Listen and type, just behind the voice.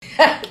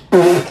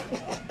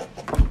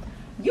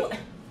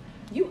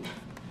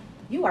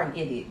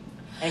harm in it.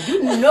 And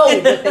you know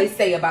what they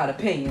say about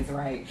opinions,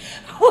 right?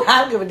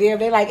 I don't give a damn.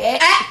 They like,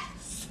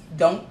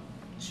 don't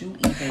you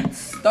even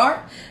start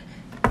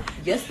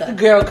your stuff.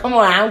 Girl, come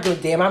on. I don't give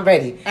a damn. I'm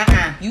ready.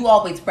 You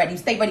always ready. You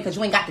stay ready because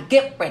you ain't got to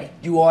get ready.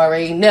 You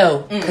already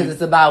know. Because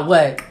it's about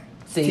what?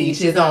 To each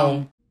his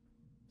own.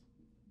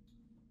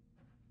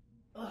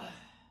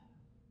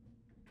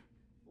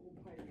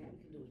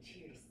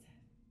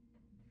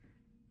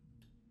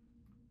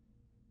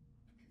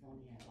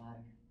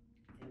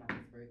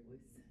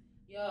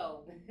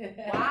 Yo,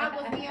 why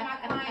was me and my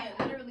client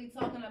literally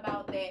talking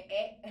about that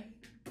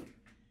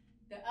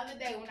the other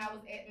day when I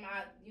was at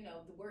my,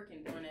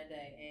 working during that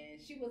day,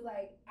 and she was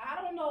like, I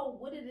don't know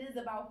what it is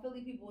about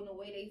Philly people and the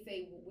way they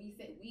say we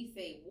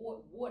say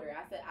water.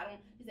 I said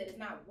she said it's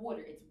not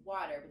water, it's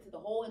water, but to the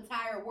whole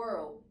entire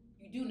world,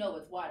 you do know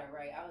it's water,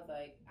 right? I was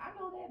like, I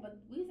know that, but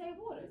we say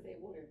water. We say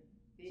water.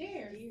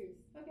 Cheers.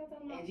 What y'all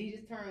talking about? And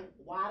Jesus turned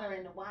water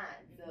into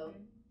wine, so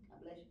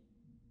God bless you.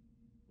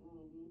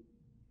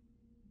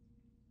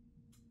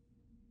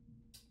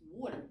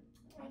 Water.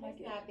 It's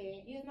not bad.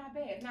 Yeah, it's not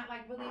bad. It's not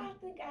like really. I don't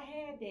think I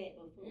had that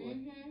before.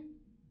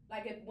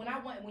 Like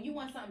when you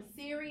want something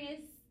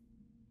serious,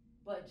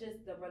 but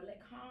just the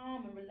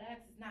calm and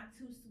relax, it's not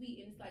too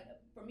sweet, and it's like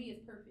for me,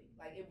 it's perfect.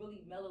 Like it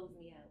really mellows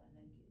me out. I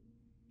like it,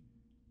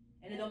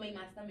 and it don't make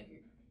my stomach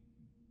hurt.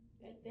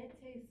 That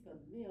tastes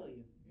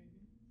familiar.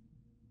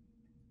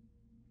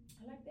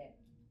 I like that.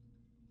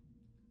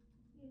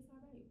 Yeah, it's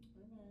alright.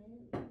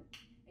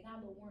 It got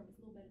a little warm. It's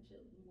a little better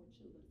chill, a little more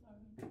chill, but it's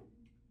alright.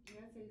 Yeah,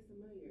 that tastes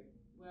familiar.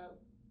 Well,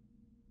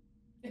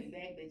 we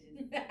back,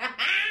 bitches.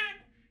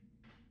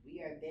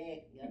 We are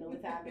back. Y'all know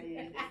what time it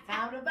is. It's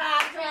time to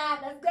vibe tribe.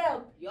 Let's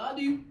go. Y'all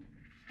do.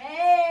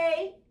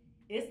 Hey,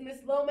 it's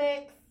Miss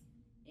Lomax.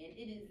 And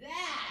it is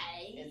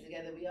I. And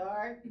together we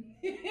are.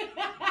 We did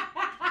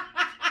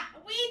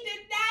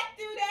not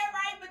do that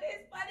right, but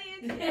it's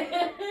funny.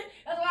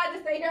 That's why I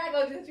just say here I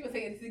go. Just you were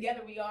saying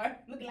together we are.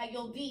 Looking like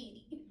your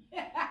D.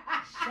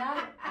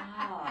 Shut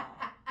up.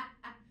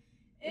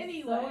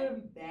 Anyway. It's so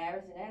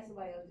embarrassing. I had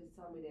somebody else just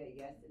told me that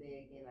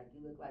yesterday again. Like,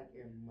 you look like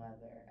your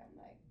mother. I'm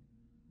like,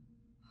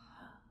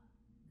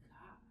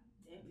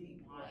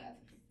 God,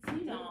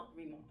 don't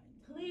remind.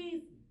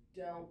 Please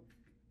don't.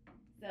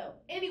 So,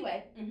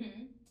 anyway,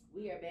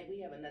 we are back. We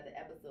have another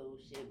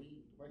episode.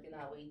 We working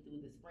our way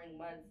through the spring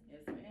months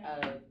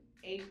of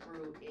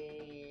April,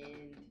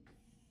 and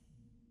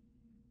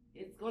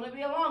it's going to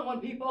be a long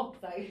one, people.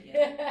 So,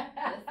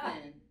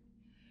 listen.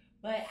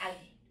 But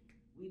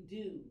we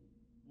do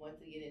want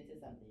to get into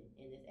something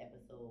in this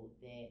episode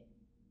that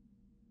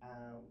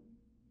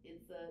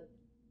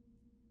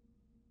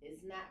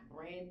it's not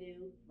brand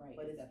new, right,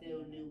 but it's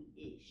still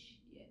new-ish.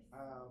 Yes.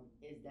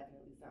 It's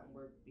definitely something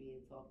worth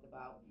being talked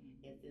about.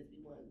 And since we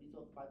talk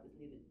about this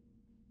neither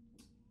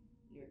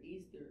your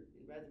Easter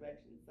and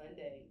Resurrection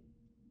Sunday,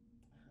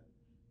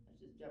 let's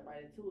just jump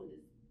right into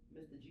it. It's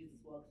Mr. Jesus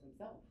Walks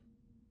himself.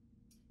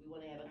 We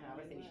want to have a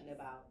conversation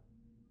about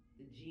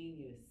the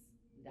Genius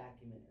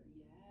documentary.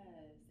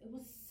 Yes. It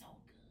was so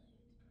good.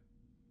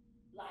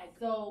 Like,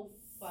 so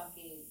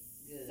fucking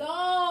good.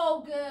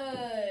 So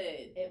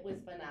good. It was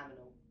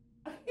phenomenal.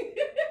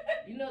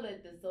 You know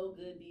that the So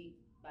Good beat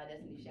by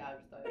Destiny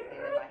Child started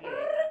playing in my head.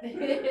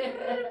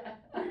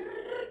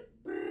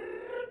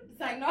 It's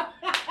like, no.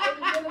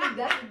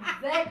 That's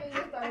exactly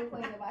what started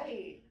playing in my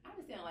head. I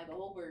just sound like a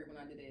whole bird when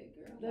I did that,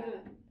 girl. Literally.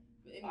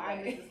 Anyway. All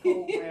right, Mrs.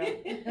 Cole Brown.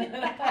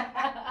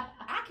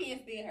 I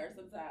can't stand her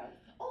sometimes.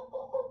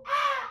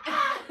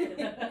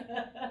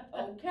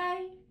 Okay.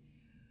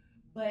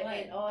 But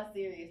in all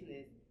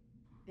seriousness,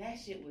 that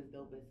shit was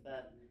dope as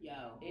fuck.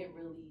 Yo. It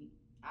really,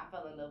 I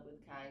fell in love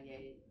with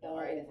Kanye, the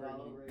artist,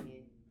 all over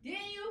again.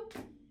 Didn't you?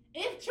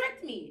 It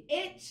tricked me.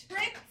 It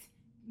tricked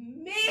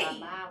me. My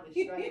mind was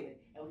struggling.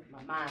 It was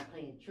my mind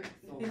playing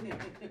tricks on me.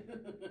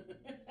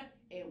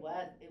 It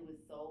was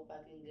so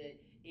fucking good.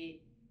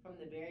 It, from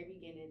the very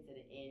beginning to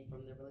the end,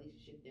 from the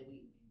relationship that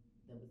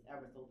was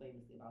ever so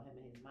famously about him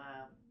and his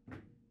mom,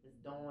 it's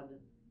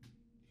dawned.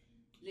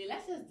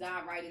 Let's just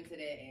dive right into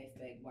that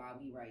aspect while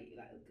we write.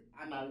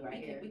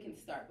 We can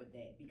start with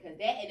that because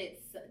that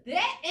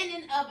in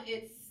and of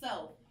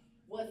itself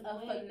was a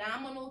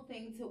phenomenal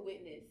thing to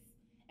witness,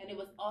 and it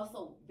was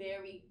also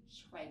very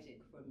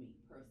tragic for me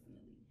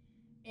personally,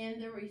 in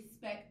the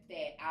respect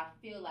that I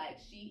feel like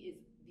she is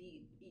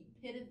the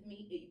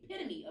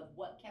epitome of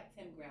what kept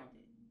him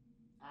grounded.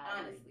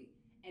 Honestly,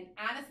 and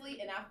I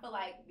feel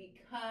like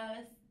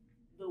because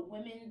the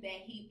women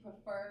that he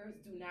prefers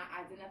do not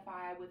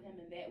identify with him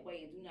in that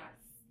way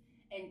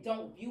and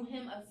don't view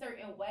him a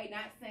certain way,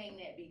 not saying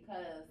that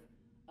because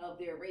of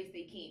their race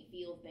they can't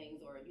feel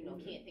things or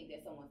can't think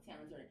that someone's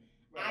talented.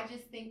 Right. I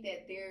just think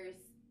that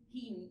it's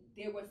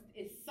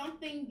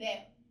something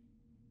that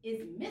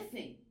is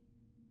missing.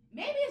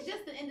 Maybe it's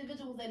just the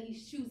individuals that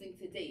he's choosing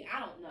to date. I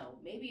don't know.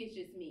 Maybe it's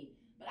just me,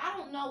 but I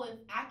don't know if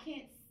I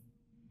can't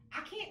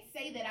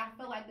say that I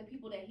feel like the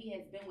people that he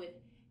has been with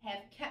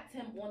have kept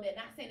him on that.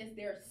 Not saying it's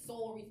their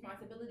sole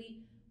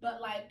responsibility, but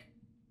like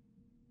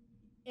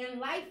in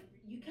life,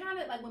 you kind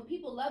of like when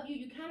people love you,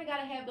 you kind of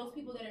gotta have those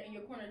people that are in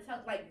your corner,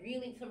 like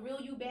really to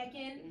reel you back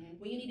in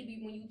when you need to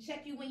be, when you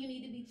check you when you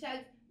need to be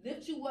checked,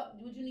 lift you up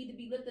when you need to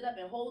be lifted up,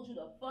 and hold you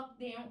the fuck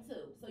down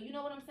too. So you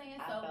know what I'm saying?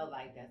 So I felt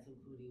like that's who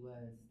Cootie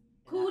was.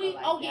 Cootie,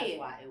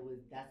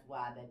 That's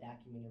why that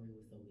documentary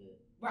was so good.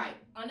 Right,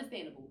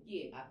 understandable.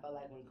 Yeah, I felt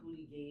like when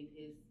Cootie gave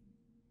his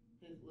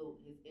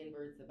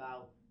inverts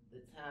about the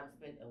time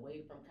spent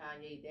away from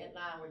Kanye, that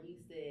line where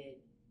he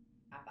said,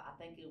 I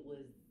think it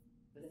was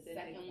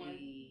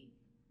specifically,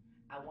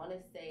 I want to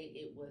say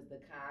it was the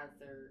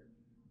concert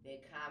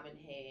that Common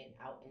had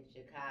out in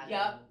Chicago.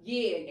 Yup,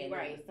 yeah, and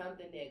right. It was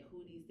something that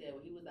Cootie said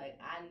where he was like,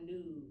 I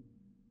knew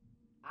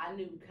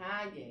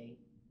Kanye.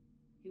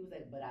 He was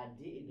like, but I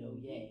didn't know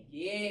Ye.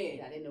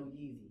 Yeah. I didn't know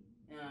Yeezy.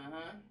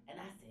 Uh-huh. And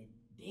I said,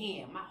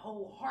 damn, my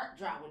whole heart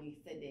dropped when he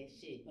said that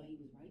shit. But he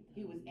was right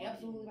though. He was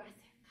absolutely right. I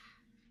said, God,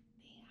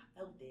 damn, I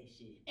felt that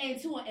shit.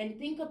 And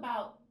think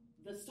about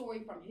the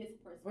story from his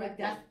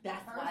perspective.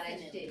 That's why that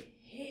shit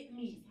hit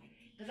me.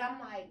 Because I'm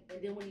like,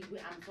 and then when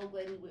I'm so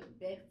glad he went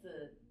back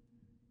to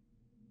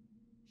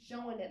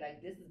showing that,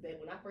 like, this is back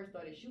when I first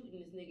started shooting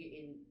this nigga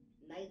in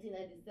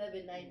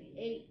 1997,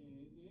 98.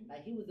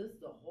 Like, this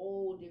is a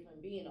whole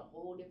different being, a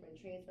whole different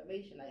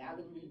transformation. Like, I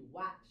literally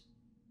watched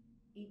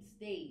each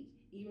stage,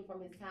 even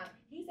from his time.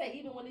 He said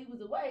even when he was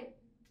away,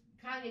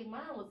 Kanye's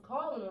mom was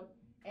calling her,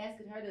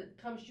 asking her to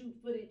come shoot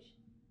footage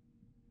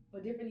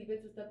for different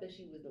events and stuff that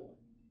she was doing.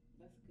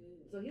 That's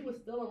good. So he was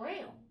still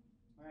around.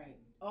 Right.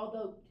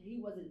 Although he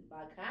wasn't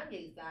by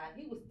Kanye's side,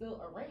 he was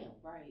still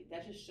around. Right.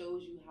 That just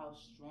shows you how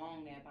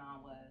strong that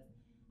bond was.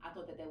 I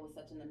thought that was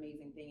such an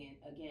amazing thing.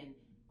 And again,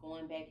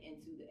 going back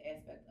into the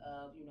aspect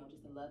of,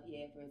 just the love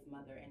he had for his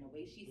mother and the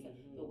way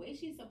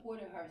she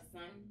supported her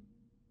son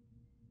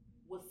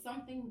was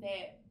something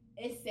that,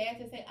 it's sad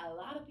to say, a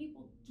lot of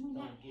people do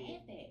not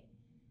have that.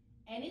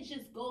 And it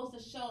just goes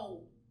to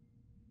show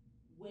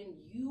when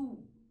you,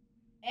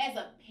 as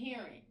a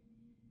parent,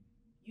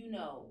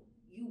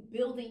 you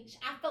building,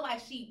 I feel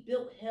like she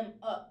built him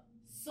up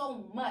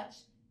so much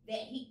that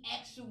he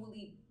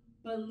actually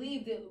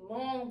believed it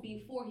long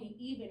before he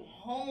even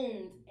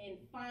honed and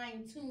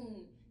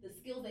fine-tuned the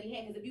skills that he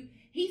had. Because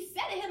he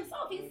said it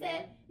himself. He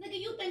said, nigga,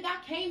 you think I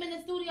came in the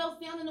studio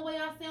sounding the way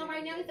I sound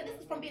right now? He said, this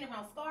is from being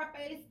around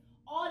Scarface,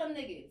 all them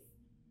niggas.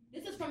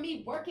 This is from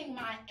me working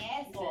my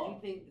ass off.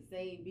 You think the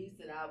same beats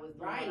that I was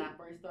doing when I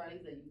first started?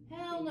 He said,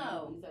 hell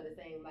no. These are the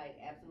same, like,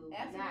 absolutely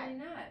not.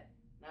 And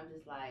I'm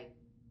just like,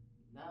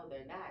 no,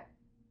 they're not.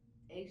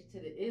 H to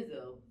the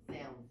Izzo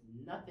sounds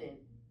nothing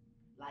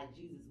like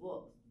Jesus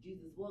Walks.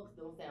 Jesus Walks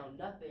don't sound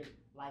nothing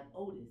like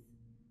Otis.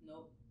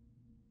 Nope.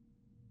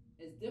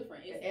 It's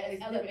different.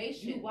 It's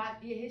elevation. You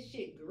watch, his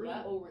shit grew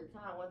over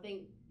time. One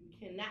thing you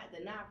cannot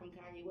deny from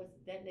Kanye West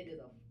is that nigga's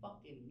a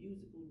fucking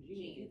musical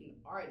genius. He's an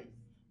artist.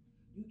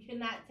 You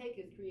cannot take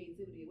his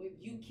creativity away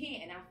from you.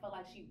 Can't, and I felt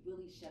like she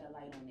really shed a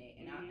light on that.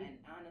 And and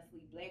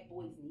honestly, black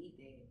boys need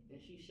that. And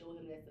she showed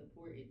him that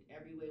support in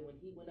every way when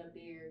he went up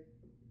there.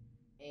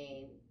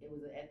 And it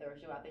was after a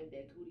show, I think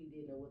that Cootie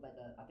did, it was like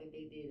I think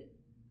they did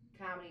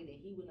comedy, then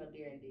he went up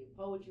there and did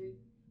poetry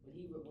when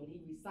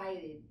he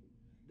recited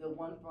the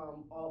one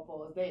from All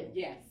Falls Down.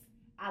 Yes.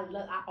 I knew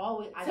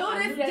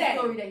that day.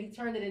 story that he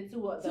turned it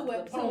into a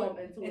poem,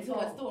 into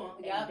a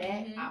song. Yep.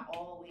 And I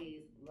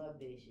always loved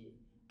that shit.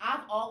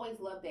 I've always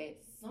loved that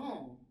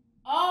song.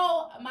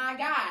 Oh my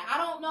God. I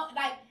don't know,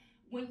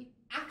 like,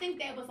 I think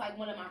that was like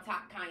one of my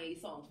top Kanye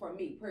songs for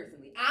me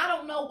personally. I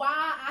don't know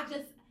why.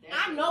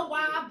 I know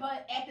why,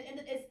 but at the end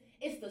of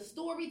it's the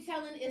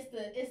storytelling,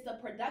 it's the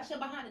production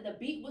behind it. The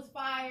beat was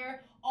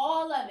fire,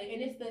 all of it,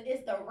 and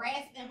it's the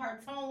rasp in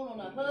her tone on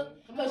the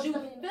hook because you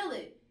feel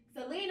it.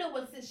 Selena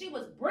was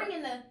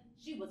bringing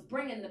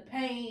the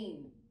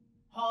pain,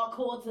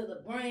 hardcore to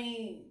the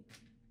brain.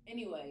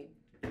 Anyway,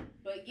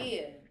 but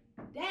yeah,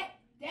 that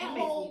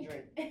whole. Makes me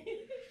drink.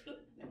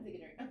 Let me take a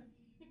drink.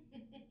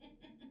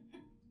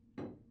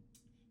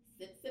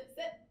 Sip.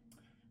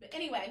 But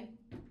anyway.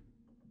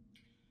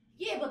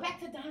 Yeah, but back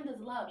to Donda's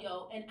love,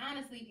 yo. And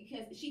honestly,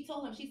 because she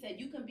told him, she said,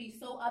 you can be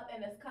so up in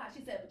the sky.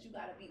 She said, but you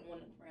got to be on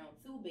the ground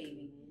too,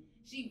 baby.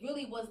 She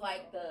really was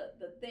like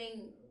the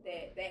thing,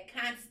 that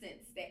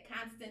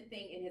constant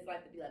thing in his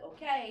life to be like,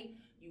 okay,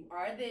 you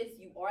are this,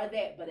 you are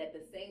that. But at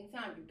the same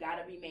time, you got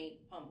to remain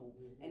humble.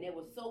 And I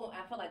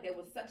felt like there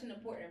was such an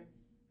important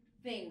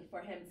thing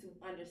for him to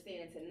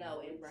understand and to know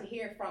and to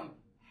hear from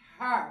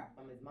her.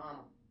 From his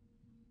mama.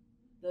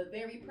 The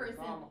very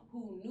person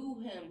who knew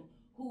him,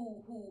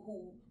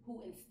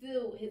 who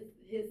instilled his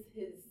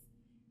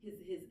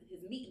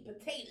meat and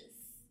potatoes,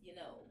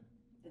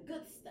 the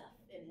good stuff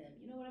in him.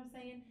 You know what I'm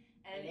saying?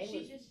 And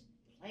she just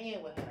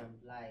playing with him,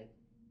 like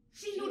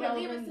she knew the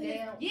lyrics to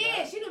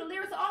she knew the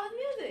lyrics to all his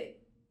music.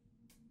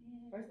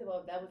 First of all,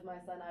 if that was my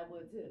son, I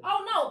would too.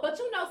 Oh no, but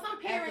some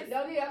parents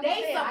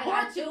they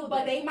support you,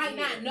 but they might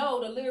not know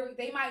the lyrics.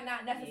 They might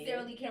not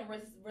necessarily can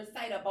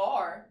recite a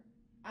bar.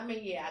 I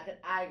mean,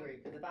 I agree.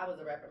 Because if I was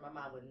a rapper, my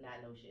mom would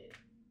not know shit.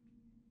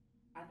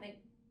 I think,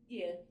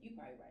 you're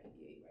probably right.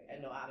 Yeah, you're right.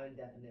 No, I'm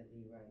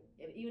definitely right.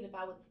 Even if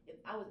I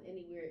was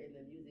anywhere in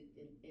the music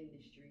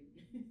industry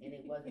and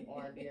it wasn't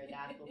R&B or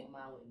gospel, my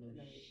mom wouldn't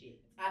know shit.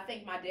 I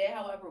think my dad,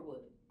 however,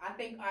 would. I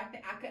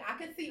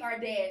could see our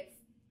dads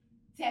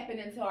tapping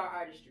into our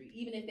artistry,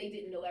 even if they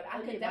didn't know. I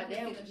could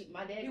definitely see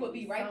my dad he would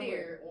be right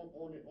there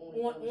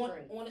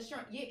on the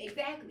string. Yeah,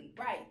 exactly,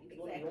 right,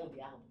 exactly. On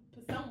the album.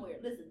 Somewhere,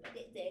 listen,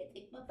 dad,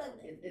 take my phone.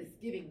 It's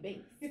giving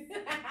bass.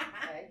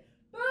 Okay.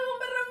 Boom,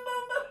 boom,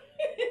 boom, boom.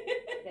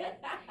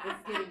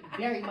 It's getting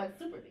very much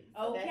super bass.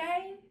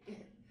 Okay.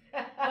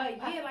 But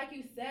yeah, like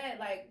you said,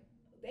 like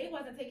they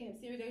wasn't taking him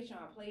serious. They was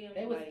trying to play him.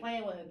 They was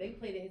playing with him. They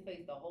played in his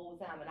face the whole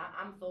time, and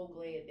I'm so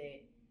glad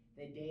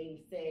that Dame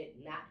said,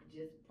 not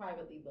just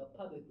privately but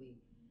publicly,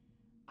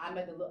 I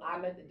met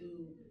the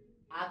dude.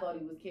 I thought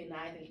he was kidding.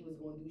 I didn't think he was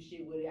going to do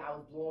shit with it. I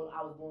was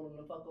blowing him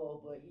the fuck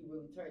off, but he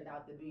really turned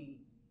out to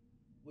be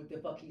what the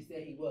fuck he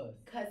said he was.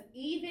 Cause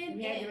even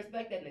we had to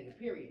respect that nigga.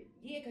 Period.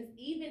 Yeah, cause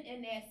even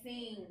in that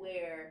scene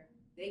where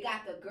they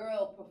got the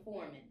girl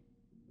performing,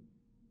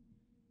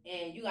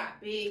 and you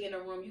got Big in the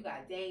room, you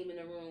got Dame in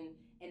the room,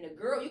 and the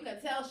girl, you can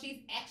tell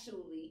she's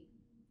actually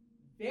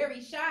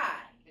very shy.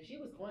 And she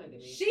was corny to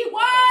me. She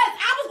was.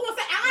 I was gonna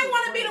say I ain't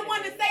want to be the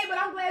one to say, but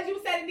I'm glad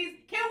you said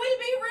it. Can we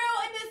be real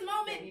in this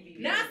moment?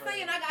 Not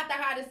saying I got the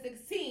hottest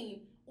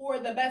 16 or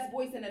the best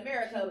voice in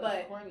America,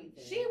 but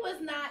she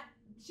was not.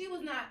 She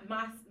was not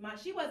my.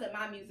 She wasn't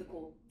my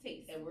musical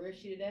taste. And where is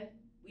she today?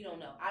 We don't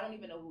know. I don't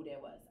even know who that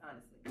was,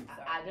 honestly.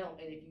 I don't.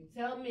 And if you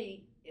tell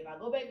me, if I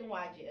go back and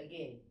watch it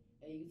again,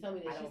 and you tell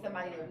me that she's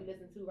somebody that we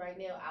listen to right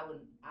now,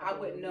 I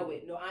wouldn't know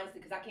it. No,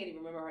 honestly, because I can't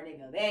even remember her name.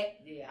 Now that,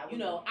 yeah, I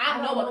know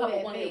a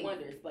couple one-hit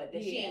wonders, but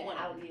she ain't one.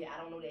 I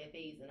don't know that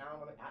phase, and I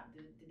don't remember.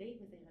 Did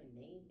they even say her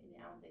name?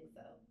 I don't think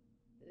so.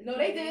 No,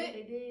 they did.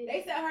 They did.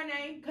 They said her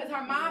name because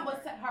her mom was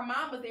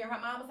there. Her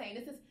mom was saying,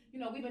 "This is,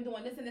 we've been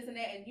doing this and this and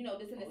that, and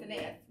this and this and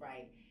that." That's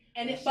right.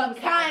 And but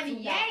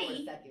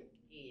Kanye,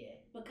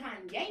 but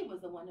Kanye was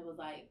the one that was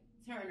like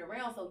turn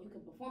around so you can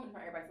perform in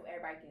front of everybody, so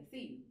everybody can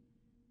see you.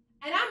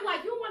 And I'm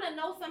like, you want to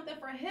know something?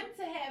 For him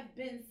to have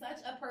been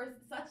such a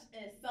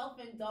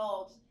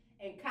self-indulged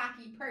and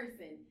cocky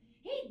person,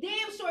 he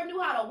damn sure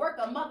knew how to work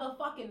a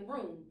motherfucking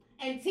room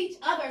and teach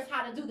others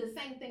how to do the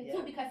same thing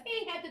too, because he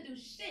ain't had to do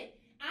shit.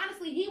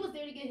 Honestly, he was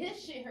there to get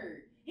his shit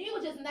heard. He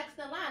was just next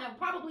in line and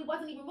probably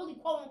wasn't even really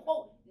quote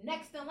unquote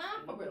next in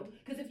line for real.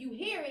 Because if you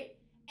hear it,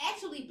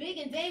 actually Big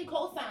and Dame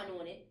co-sign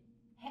on it,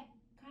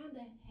 kind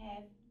of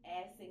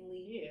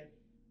half-assingly. Yeah.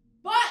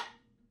 But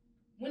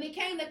when it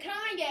came to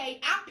Kanye,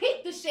 I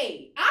peeped the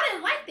shade. I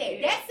didn't like that.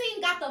 Yeah. That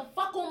scene got the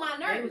fuck on my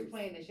nerves. They was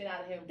playing the shit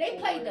out of him. They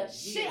played the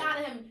shit out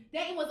of him.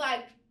 Dame was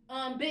like,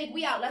 Big,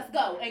 we out, let's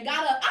go. And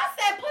got up. I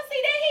said, pussy,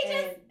 then he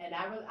just... And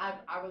I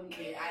really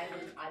did.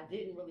 I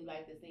didn't really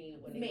like the scene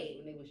when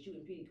they was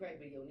shooting Petey Crack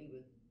video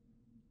neither.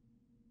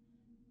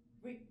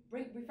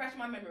 Refresh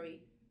my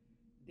memory.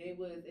 It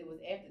was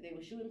after they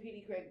were shooting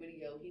Petey Crack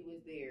video, he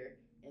was there,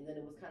 and then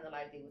it was kind of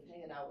like they was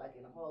hanging out like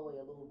in the hallway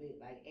a little bit,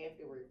 like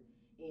afterwards,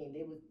 and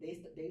they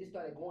just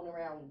started going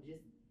around and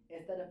just,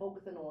 instead of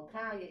focusing on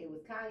Kanye, it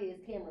was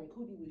Kanye's camera and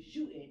Cootie was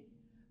shooting,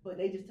 but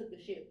they just took the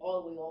shit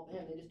all the way off of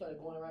him. They just started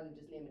going around and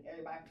just naming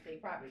everybody for state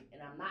property,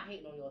 and I'm not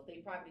hating on y'all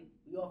state property.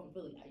 We all from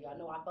Philly, y'all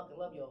know I fucking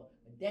love y'all,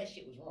 but that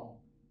shit was wrong.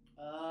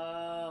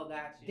 Oh,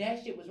 got you.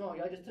 That shit was wrong.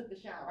 Y'all just took the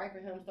shine right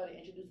for him, started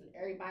introducing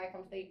everybody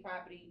from state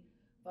property.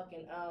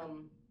 Fucking,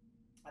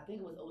 I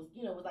think it was,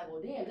 it was like,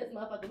 well, damn, this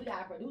motherfucker, we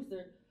got a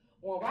producer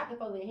on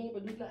Rockefeller and he ain't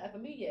produced nothing for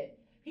me yet.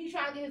 He's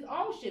trying to get his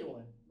own shit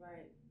on.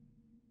 Right.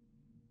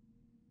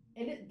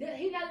 And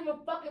he's not even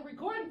fucking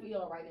recording for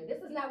y'all right now.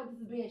 This is not what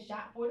this is being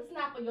shot for. This is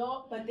not for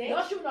y'all. But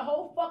y'all shooting a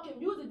whole fucking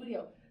music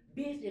video.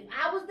 Bitch, if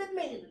I was the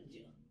manager.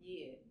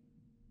 Yeah.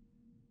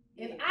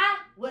 If I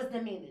was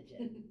the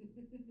manager.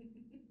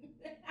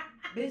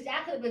 Bitch,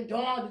 I could have been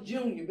Dawn the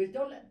Jr. Bitch,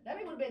 that would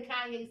have been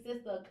Kanye's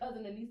sister, or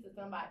cousin, or niece, or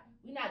somebody.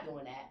 We not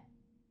doing that.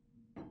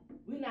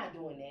 We not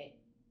doing that.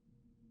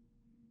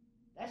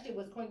 That shit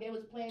was corny. They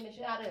was playing the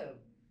shit out of him.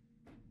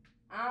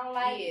 I don't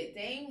like it.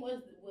 Dame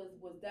was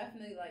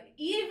definitely like,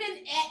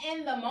 even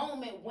in the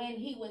moment when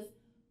he was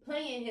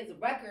playing his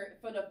record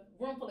for the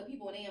room full of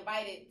people and they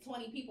invited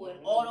 20 people and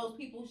all those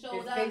people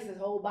showed up. His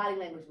whole body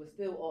language was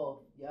still off.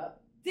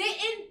 Yup.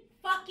 Didn't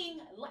fucking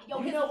like,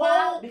 yo, you know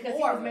why? Because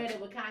he was mad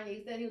at what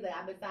Kanye said. He was like,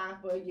 I've been signed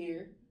for a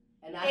year.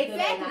 And I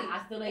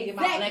still ain't get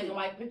my black and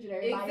white picture to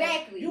everybody.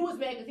 Exactly. You was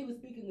mad because he was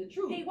speaking the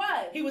truth. He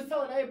was. He was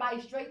telling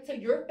everybody straight to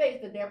your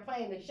face that they're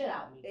playing the shit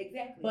out of me.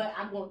 Exactly. But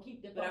I'm going to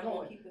keep the fuck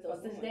going. So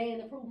since they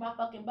ain't approved my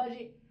fucking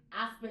budget,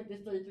 I spent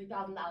this $33,000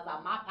 out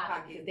of my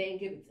pocket because they ain't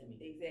give it to me.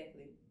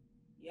 Exactly.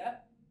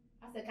 Yep.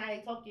 I said,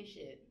 Kanye, talk your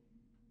shit.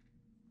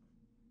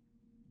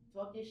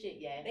 Talk your shit,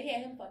 yeah. They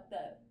had him fucked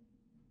up.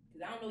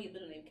 Because I don't know his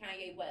middle name.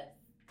 Kanye West.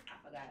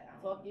 I forgot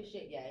it. Talk your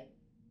shit, yeah.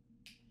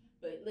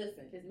 But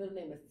listen. His middle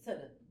name is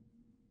Titter.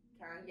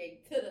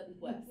 Kanye to the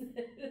West.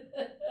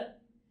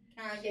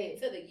 Kanye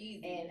to the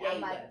Yeezy. And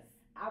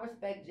I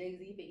respect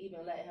Jay-Z for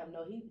even letting him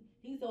know.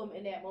 He told him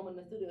in that moment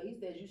in the studio, he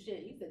said, he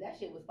said, that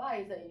shit was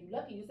fire. He said, you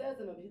lucky you said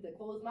something. He said,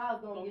 closed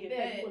mouths don't get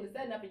fed. You wouldn't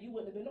have said nothing, you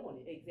wouldn't have been on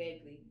it.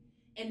 Exactly.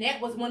 And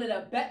that was one of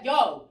the best.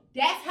 Yo,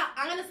 that's how,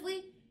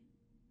 honestly,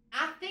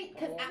 I think,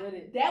 because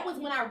that was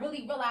when I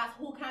really realized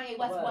who Kanye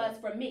West was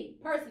for me,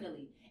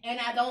 personally. And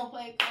I don't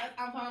play because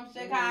I'm from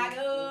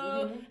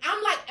Chicago. Mm-hmm.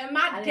 I'm like, and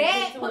my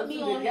dad put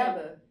me on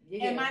together.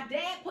 Yeah. And my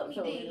dad put me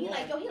there. He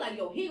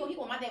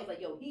going, my dad was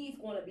like, yo, he's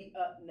going to be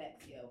up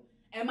next, yo.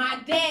 And my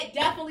dad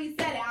definitely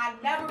said it. I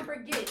never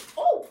forget.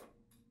 Oh,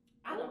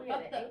 I don't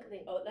fucked up.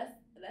 Oh, let's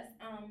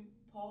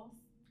pause.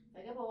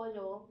 Take a pause,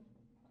 y'all.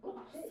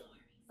 Oh, shit.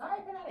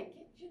 Sorry, but I didn't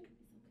get you. It's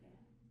okay.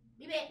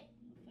 Be back.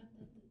 Fucked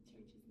up the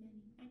church's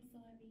money. I'm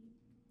sorry.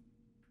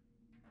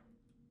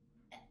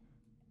 Let's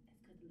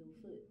cut the little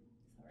foot.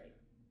 It's alright.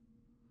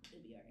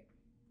 It'll be alright.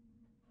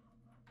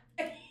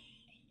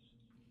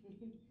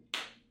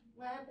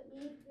 What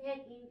we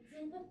taking to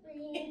the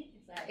free?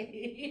 Sorry.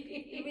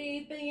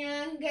 Everything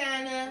I'm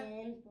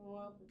gonna. Come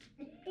on,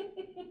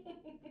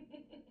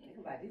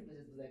 these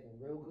bitches was acting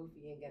real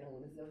goofy and got on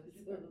this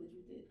episode.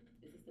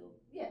 Is it still?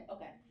 Yeah.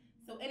 Okay.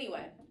 So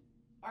anyway,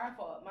 my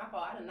fault.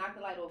 I done knocked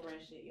the light over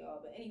and shit, y'all.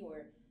 But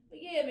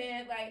yeah,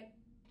 man, like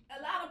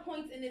a lot of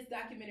points in this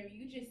documentary,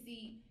 you just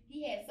see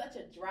he had such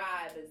a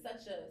drive and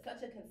such a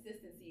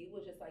consistency. It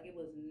was just like it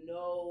was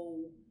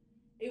no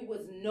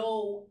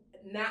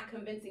not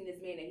convincing this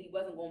man that he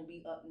wasn't going to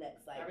be up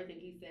next. Like everything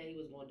he said he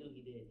was going to do,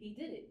 he did. He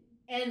did it,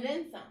 and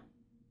then some.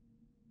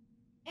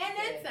 I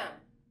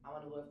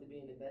want to go after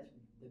being the best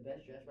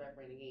dressed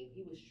rapper in the game.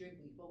 He was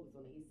strictly focused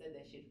on it. He said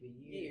that shit for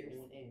years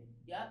on end.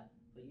 Yep.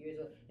 For years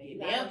on. And he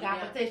now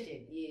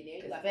competition.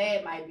 Yeah, because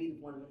Fab might be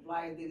one of the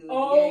flyest niggas in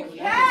the game.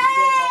 Okay.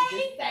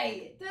 Just say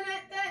it.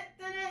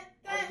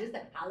 Just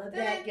holla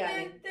back,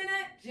 Johnny.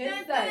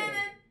 Just say it.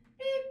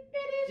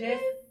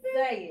 Just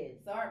say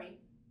it. Sorry.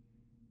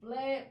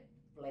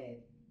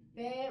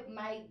 Fab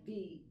might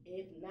be,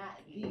 if not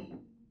the.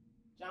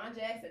 John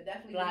Jackson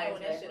definitely been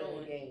throwing that shit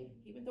on.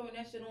 He been throwing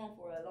that shit on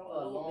for a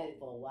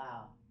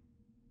while.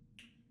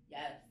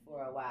 Yes,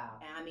 for a while.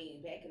 And I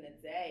mean, back in the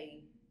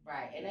day,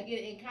 right? And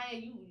again, in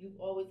Kanye, you've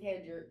always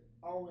had your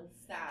own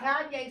style.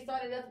 Kanye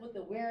started us with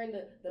the wearing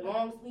the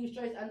long sleeve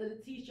shirts under the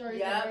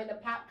t-shirts, and wearing the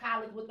pop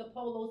collars with the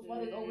polo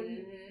sweaters over.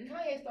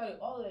 Kanye started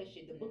all of that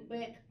shit. The book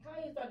bag.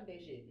 Kanye started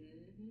that shit.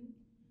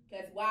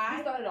 That's why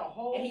he started a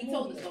whole. And he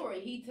told the story.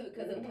 He took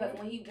because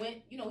when he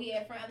went, he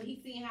had friends. He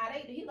seen how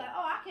they. He like,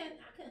 oh, I can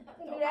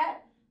do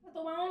that. I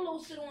throw my own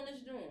little shit on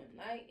this joint.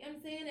 Like, you know what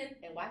I'm saying?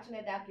 And watching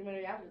that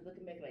documentary, I was just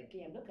looking back like,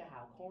 damn, look at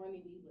how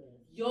corny we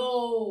was.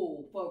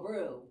 Yo, for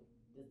real.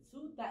 The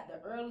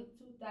early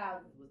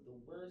 2000s was the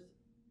worst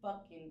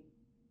fucking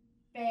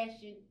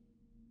fashion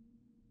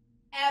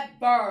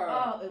ever.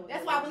 Oh,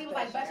 that's why when he was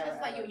like best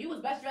dressed, like, yo, you was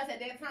best dressed at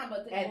that time,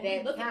 but but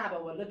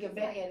we're looking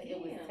back and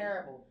it was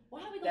terrible.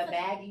 Why are we the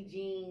baggy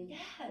jeans,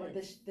 yes, with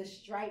the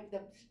stripe,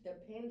 the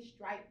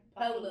pinstripe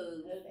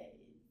polos.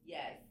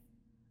 Yes.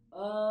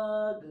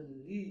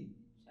 Ugly.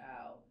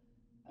 Child.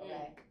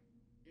 Okay.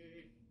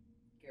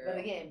 Girl. But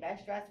again,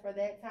 best dressed for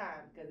that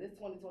time, because it's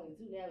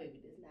 2022 now,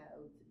 baby. It's not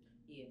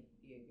 02. Yeah,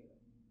 girl.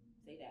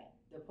 Say that.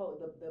 The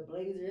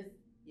blazers.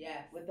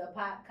 Yes. With the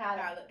pop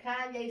collar.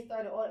 Kanye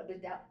started all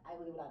bitch that I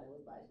believe that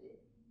was my shit.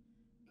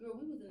 Girl,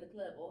 we was in the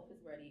club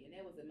office ready and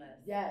that was a mess.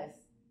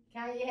 Yes.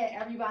 Kanye had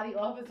everybody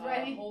office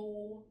ready.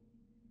 Whole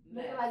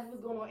mess. Looking like we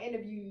was going on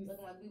interviews.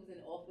 Looking like we was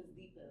in Office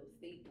Depot,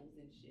 Staples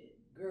and shit.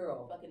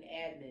 Girl. Fucking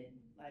admin.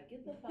 Like,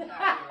 get the fuck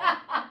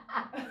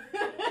out of here.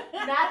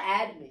 Not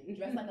admin.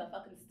 Dressed like a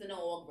fucking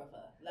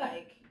stenographer.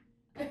 Like.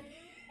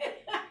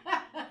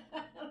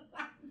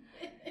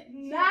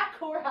 Not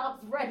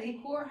courthouse ready.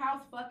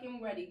 Courthouse fucking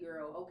ready,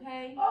 girl.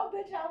 Okay. Oh,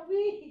 bitch, I'm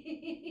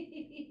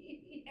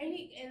weak.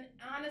 And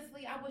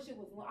honestly, I wish it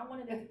was. I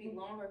wanted it to be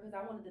longer because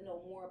I wanted to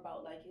know more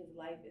about like his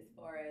life as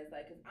far as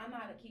like, cause I'm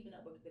not a keeping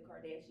up with the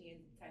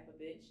Kardashians type of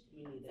bitch.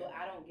 Me neither. So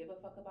I don't give a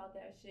fuck about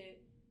that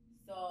shit.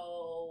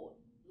 So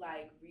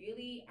like,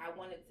 really, I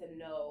wanted to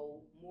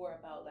know more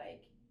about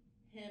like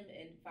him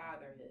and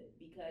fatherhood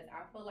because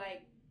I feel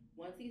like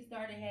once he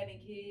started having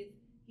kids,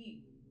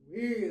 he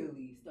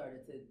really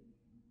started to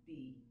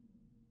be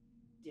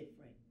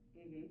different.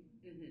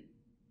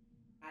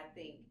 I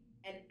think,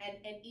 and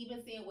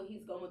even seeing what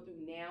he's going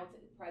through now to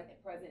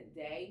present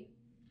day,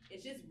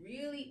 it's just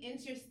really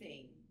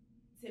interesting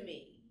to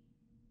me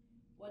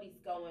what he's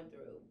going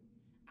through.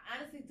 I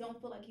honestly don't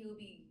feel like he would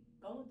be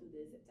going through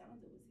this if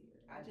Donda was here.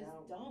 I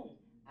just don't.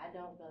 I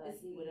don't feel like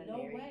he would have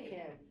married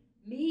Kim.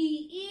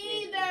 Me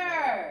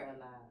either.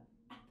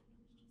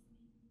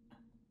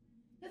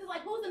 This is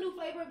like, who's the new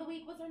flavor of the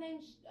week? What's her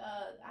name?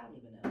 I don't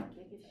even know. I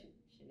think it's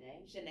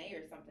Shanae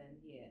or something.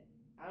 Yeah.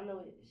 I don't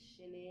know.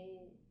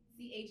 Shanae.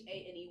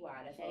 Chaney.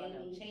 That's all I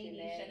know.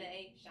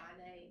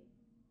 Shanae.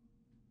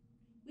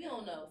 We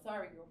don't know.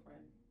 Sorry,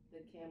 girlfriend. The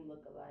Kim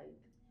look-alike.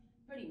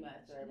 Pretty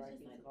much. So everybody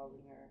keeps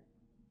calling her.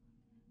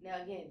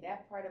 Now again,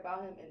 that part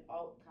about him and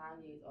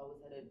Kanye's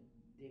always had a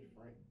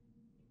different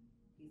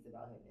piece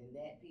about him, and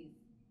that piece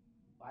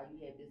why you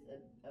have this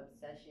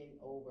obsession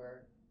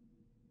over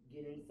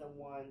getting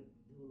someone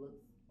who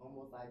looks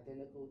almost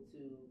identical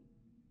to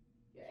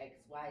your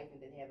ex-wife,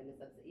 and then having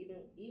this obsession,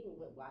 even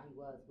with while he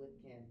was with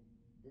Kim,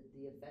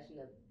 the obsession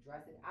of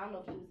dressing. I don't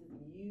know if she was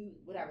his muse,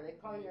 whatever they're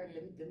calling her,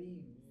 the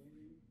muse.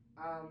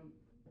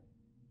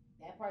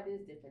 That part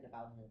is different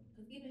about him.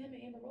 Because even him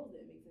and Amber Rose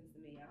didn't make sense to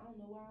me. I don't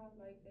know why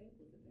like that was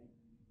a thing.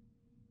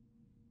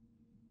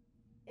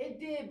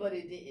 It did, but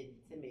it didn't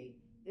to me.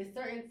 There's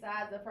certain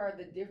sides of her,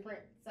 the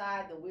different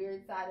side, the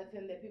weird side of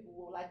him that people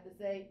will like to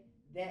say,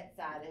 that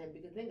side of him.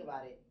 Because think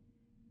about it,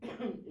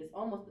 it's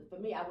almost, for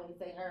me, I wouldn't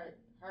say her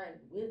and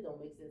Wiz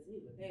don't make sense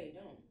either. They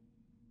don't.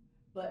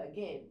 But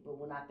again,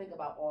 when I think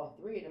about all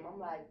three of them, I'm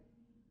like,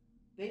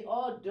 they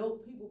all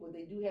dope people, but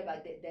they do have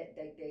like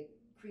that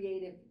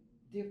creative,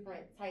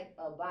 different type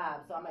of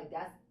vibe. So I'm like,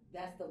 that's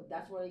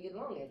where they get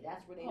along at.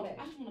 That's where they mesh.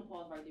 I just want to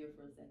pause right there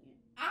for a second.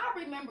 I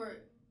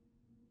remember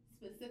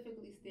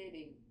specifically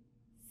standing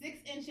 6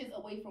 inches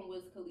away from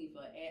Wiz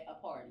Khalifa at a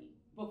party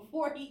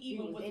before he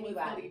even was Wiz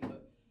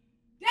Khalifa.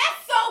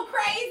 That's so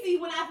crazy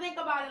when I think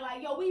about it.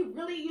 Like, yo, we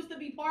really used to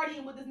be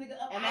partying with this nigga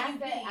up. And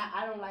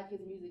I don't like his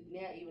music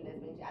now, even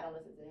as mentioned. I don't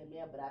listen to him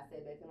now, but I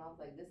said back then, I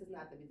was like, this is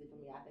not the music for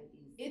me. I think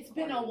he's. It's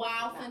been a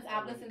while since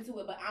I've listened to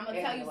it, but I'm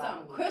gonna tell you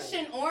something.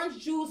 Christian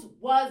Orange Juice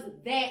was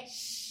that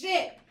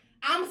shit.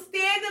 I'm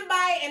standing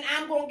by it, and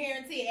I'm gonna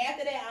guarantee it.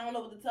 After that, I don't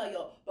know what to tell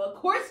y'all. But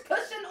of course,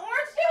 Christian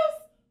Orange Juice,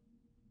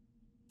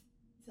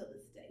 till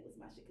this day, was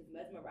my shit. Because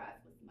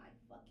Mesmerized was my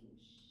fucking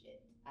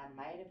shit. I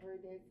might have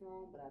heard that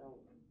song, but I don't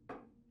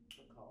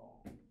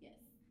recall. Yes.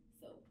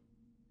 So,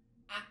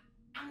 I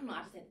don't know.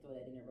 I just had to throw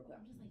that in there real quick.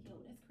 I'm just like, yo,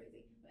 that's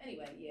crazy. But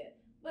anyway, yeah.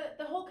 But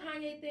the whole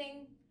Kanye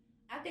thing,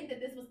 I think that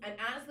this was, and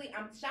honestly,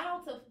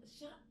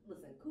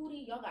 listen,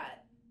 Cootie, y'all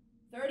got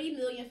 $30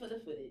 million for the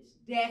footage.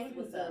 That's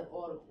what's up.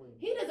 All the coin.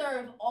 He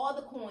deserved all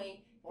the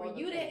coin. For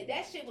you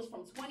that shit was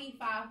from 25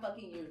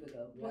 fucking years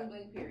ago. Point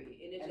blank period.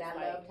 And I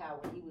loved how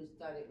when he was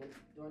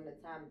during the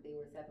time that they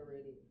were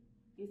separated,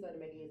 he started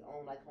making his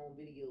own like home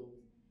videos,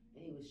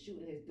 and he was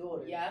shooting his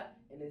daughter. Yep.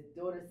 And his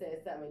daughter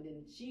said something, and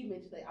then she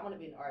mentioned like, I want to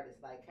be an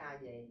artist like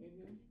Kanye.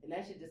 Mm-hmm. And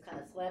that shit just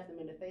kind of slapped him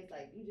in the face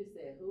like, you just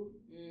said who?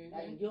 Mm-hmm.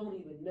 Like you don't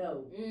even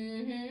know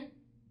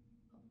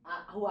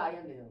who I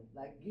am to him.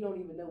 Like you don't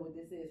even know what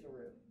this is for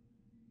real.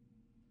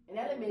 And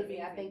that amazes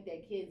me. I think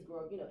that kids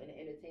grow up, in the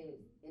entertainment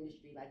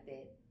industry like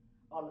that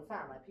all the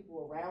time. Like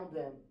people around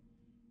them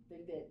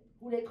think that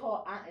who they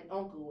call aunt and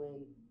uncle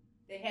and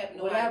they have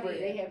no whatever. idea.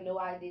 They have no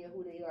idea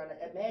who they are.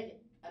 Like,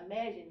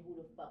 imagine who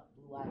the fuck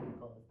Blue Ivy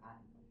calls aunt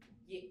and uncle.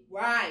 Yeah,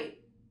 right.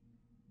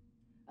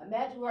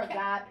 Imagine who her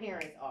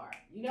godparents are.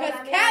 You know what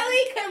I mean?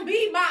 Kelly can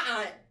be my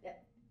aunt.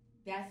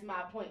 That's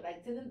my point.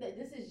 Like to them,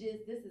 this is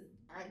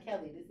Aunt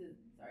Kelly. This is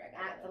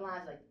Aunt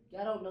Solange. Like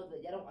y'all don't know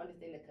that. Y'all don't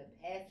understand the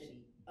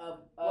capacity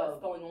of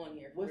what's going on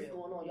here. What's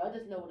going on? Y'all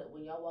just know that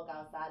when y'all walk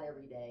outside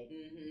every day,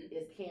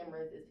 it's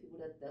cameras, it's people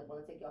that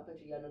want to take y'all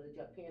picture. Y'all know that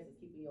your parents is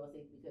keeping y'all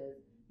safe because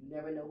you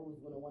never know who's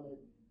going to want to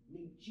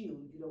meet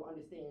you. You don't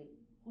understand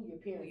who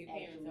your parents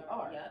actually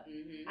are. Yep.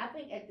 Mm-hmm. I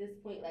think at this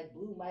point, like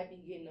Blue might be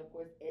getting, of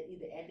course,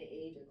 either at the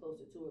age or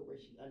closer to it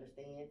where she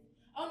understands.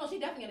 Oh no, she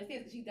definitely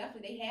understands. Because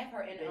they have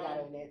her in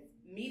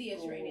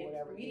media training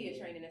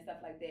and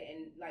stuff like that,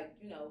 and like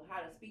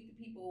how to speak to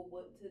people,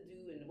 what to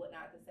do and what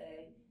not to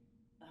say.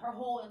 Her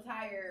whole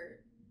entire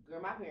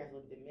my parents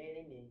would have been mad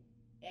at me.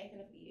 Acting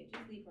a fool.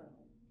 Just leave her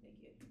alone. Thank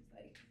you. It's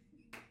like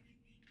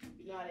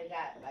how they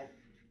got like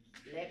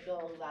black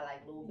dogs got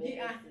like little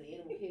babies and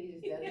animal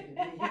cages that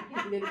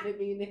little put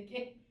me in the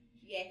cage.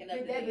 She acting up.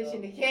 Put that bitch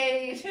in the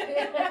cage.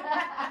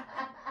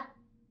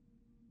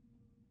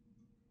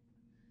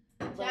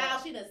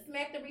 Child, she done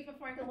smacked Aretha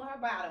Franklin with her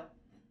bottle.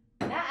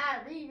 Not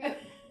Aretha.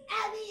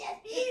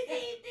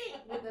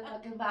 With the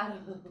fucking bottle.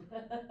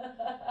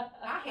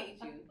 I hate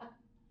you.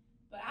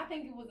 But I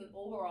think it was an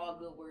overall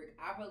good work.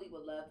 I really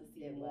would love to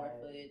see more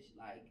footage,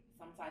 like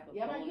some type of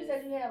bonus. Like you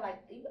said, you had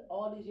like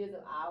all these years of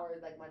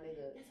hours. Like my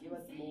nigga, give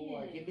us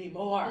more, give me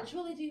more. The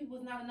trilogy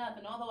was not enough,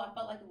 and although I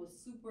felt like it was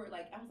super,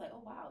 like I was like, oh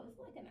wow, it's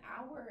like an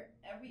hour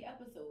every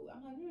episode.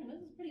 I'm like,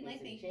 this is pretty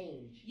lengthy.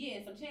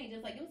 Some change.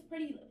 It's like it was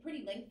pretty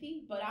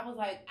lengthy, but I was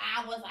like,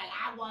 I want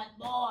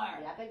more.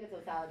 Yeah, I think in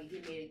totality, he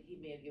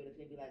may have given it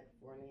maybe like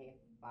 4.5,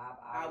 5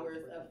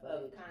 hours of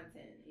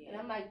content. Yeah. And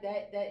I'm like,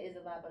 that is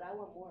a lot, but I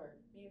want more.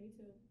 Yeah, me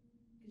too.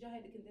 Because y'all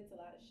had to condense a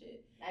lot of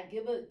shit. Like,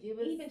 give us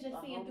even just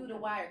seeing Through the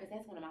Wire, because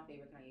that's one of my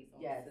favorite Kanye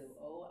songs too.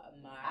 Oh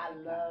my God. I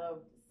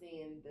love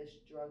seeing the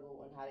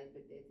struggle and how they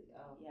put that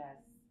together. Yes.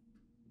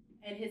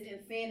 And his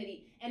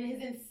insanity and his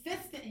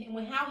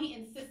how he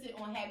insisted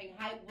on having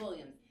Hype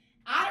Williams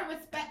out of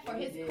respect for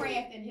his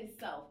craft and his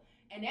self.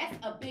 And that's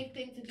a big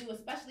thing to do,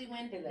 especially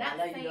when not saying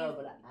I need help.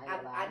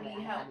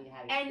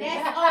 And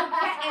that's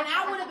okay. And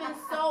I would have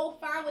been so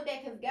fine with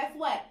that because guess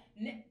what?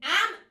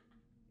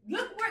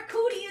 Look where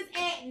Cootie is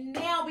at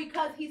now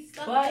because he's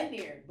stuck in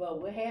there. But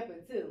what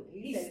happened too?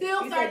 He said,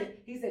 all right.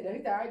 He said, all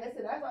right. That's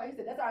all. He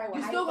said, that's all right.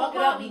 You still gonna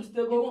call me. You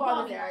still gonna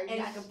call me.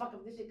 And I can fuck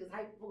up this shit because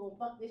Hype gonna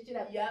fuck this shit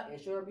up. Yep. And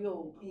sure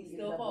behold, he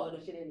still called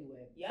the shit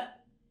anyway.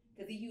 Yep.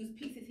 because he used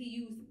pieces. He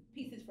used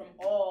pieces from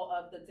all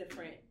of the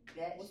different.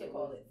 What's it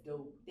called?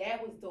 Dope.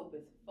 That was dope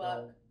as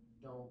fuck.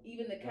 Don't.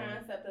 Even the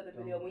concept of the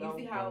video, when you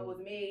see how it was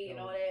made and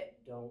all that.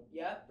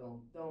 Yep.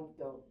 Don't.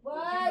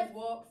 What? Jesus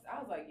walks. I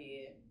was like,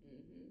 yeah.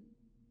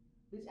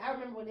 Which I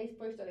remember when they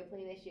first started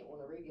playing that shit on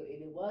the radio,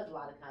 and it was a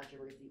lot of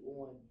controversy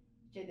on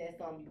should that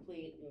song be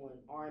played on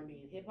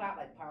R&B and hip hop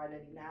like Power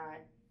 99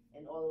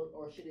 and all,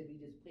 or should it be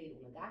just played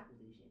on a gospel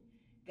station?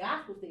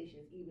 Gospel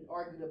stations even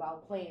argued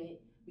about playing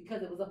it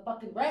because it was a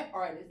fucking rap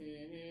artist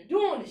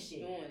doing the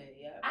shit. Doing it,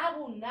 yeah. I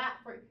will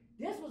not.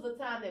 This was a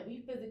time that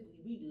we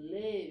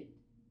lived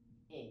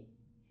in,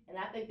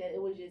 and I think that it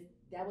was just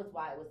that was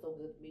why it was so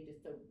good for me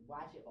just to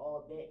watch it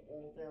all back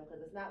on film because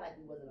it's not like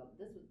we wasn't.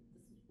 This is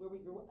where we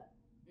grew up.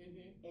 And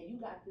you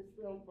got this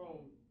film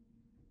from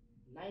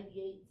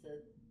 98 to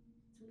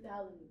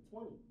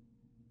 2020,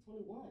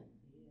 21.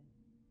 Yeah.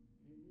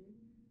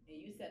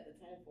 And you set the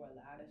tone for a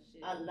lot of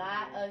shit. A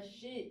lot of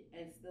shit.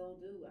 And still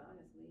do,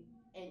 honestly.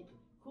 And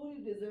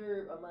Cootie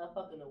deserve a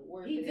motherfucking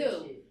award he for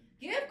that shit.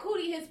 Give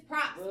Cootie his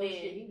props, real man.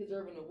 Shit. He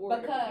deserve an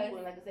award because, for people,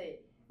 and like I said,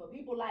 for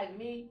people like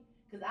me,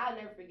 because I'll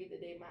never forget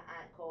the day my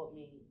aunt called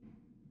me.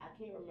 I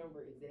can't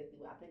remember exactly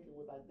what. I think it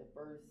was like the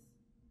first,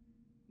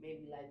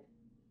 maybe like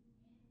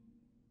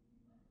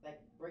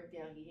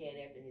breakdown he had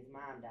after his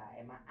mom died,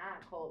 and my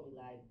aunt called me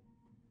like,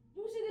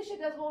 "You see this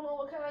shit that's going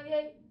on with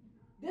Kanye?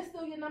 This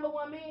still your number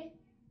one man?"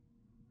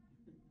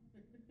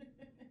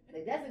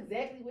 Like that's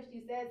exactly what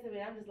she said to me.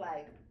 I'm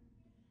like,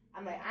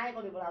 I ain't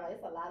gonna, but I'm like,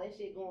 it's a lot of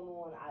shit going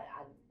on.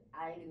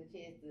 I ain't get a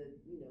chance to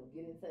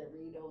get into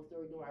read the whole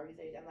story, do my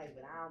research. I'm like,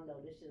 but I don't know,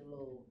 this shit a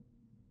little.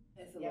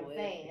 It's you know what I'm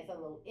saying? It's a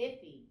little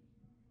iffy.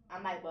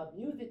 I'm like, but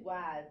music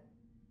wise,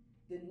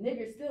 the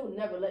nigga still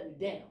never let me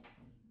down.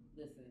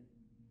 Listen.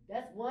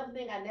 That's one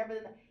thing I never,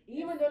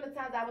 even during the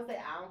times I would say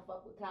I don't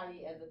fuck with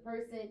Kanye as a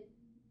person,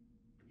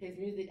 his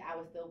music I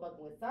was still fucking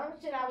with. Some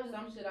shit I was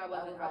like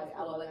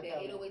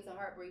that 808s and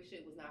Heartbreak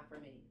shit was not for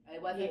me.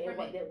 It wasn't for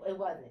me. It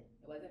wasn't.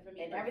 It wasn't for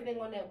me. And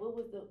everything on that, what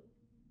was the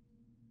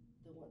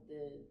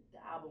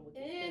album with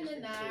the In the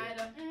Night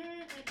of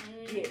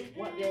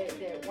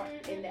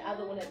and the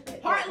other one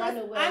that Heartless.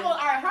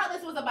 Alright,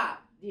 Heartless was a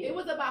bop. Yeah. It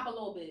was a bop a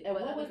little bit. And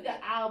what was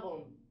the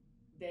album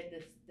that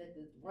the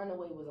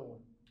Runaway was on?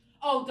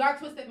 Oh, Dark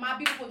Twisted, My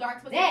Beautiful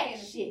Dark Twisted That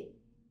shit.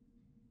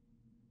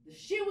 The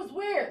shit was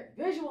weird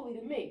visually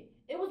to me.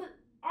 It was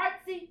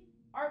artsy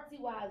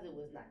wise. It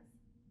was nice,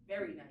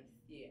 very nice,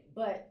 yeah.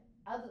 But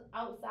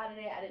outside of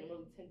that, I didn't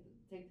really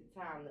take the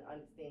time to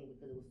understand because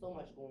there was so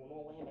much going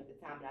on with him at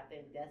the time. And I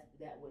think that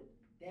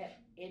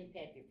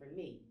impacted for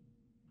me.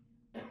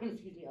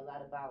 Excuse me, a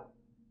lot about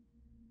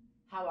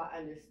how I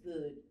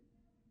understood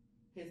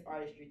his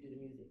artistry through the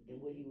music and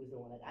what he was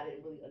doing. Like I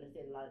didn't really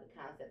understand a lot of the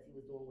concepts he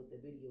was doing with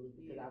the videos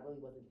because I really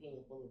wasn't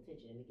paying full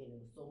attention. And again, there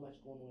was so much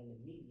going on in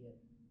the media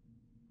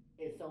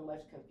and so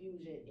much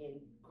confusion and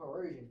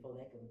coercion, for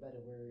lack of a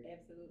better word.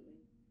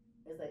 Absolutely.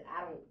 It's like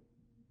I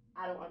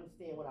don't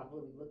understand what I'm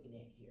really looking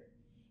at here.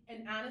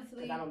 And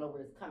honestly, because I don't know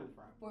where it's coming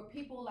from. For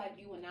people like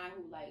you and I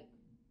who like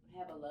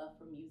have a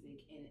love for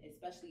music, and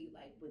especially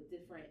like with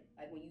different,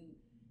 like when you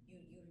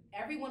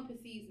everyone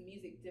perceives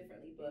music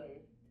differently,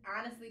 but.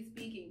 Honestly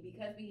speaking,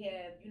 because we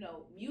have,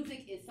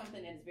 music is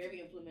something that is very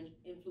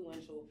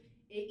influential.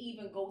 It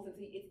even goes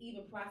into, it's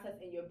even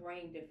processed in your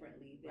brain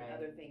differently than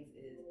other things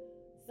is.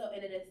 So,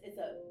 and it's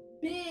a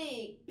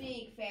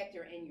big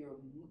factor in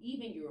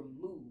even your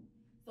mood.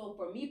 So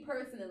for me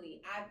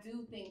personally, I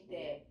do think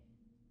that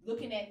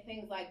looking at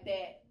things like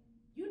that,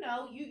 you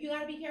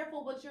gotta be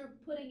careful what you're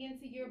putting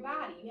into your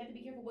body. You have to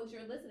be careful what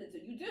you're listening to.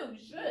 You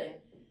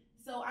should.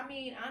 So,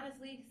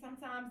 honestly,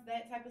 sometimes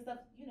that type of stuff,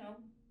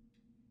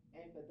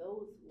 And for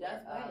those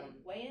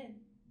who weigh in.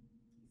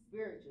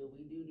 Spiritual,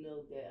 we do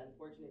know that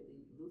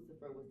unfortunately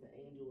Lucifer was the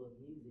angel of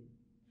music.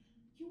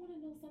 You want to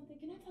know something?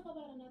 Can I talk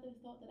about another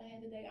thought that I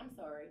had today? I'm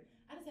sorry.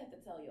 I just have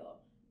to tell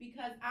y'all.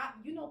 Because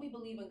we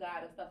believe in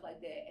God and stuff like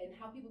that, and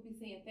how people be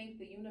saying thank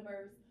the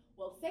universe.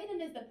 Well,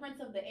 Satan is the prince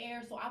of the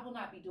air, so I will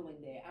not be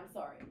doing that. I'm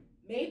sorry.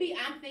 Maybe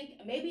I'm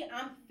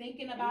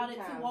thinking about it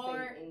too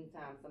hard.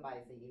 Anytime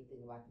somebody say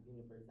anything about the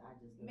universe,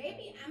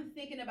 maybe I'm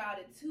thinking about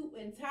it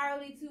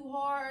entirely too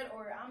hard,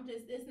 or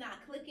it's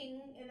not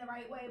clicking in the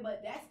right way.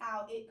 But that's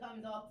how it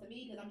comes off to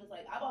me, because I'm just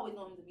like, I've always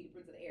known him to be the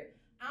prince of the air.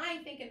 I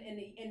ain't thinking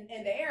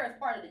in the air is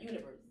part of the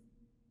universe.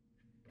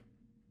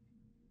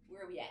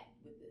 Where are we at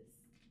with this?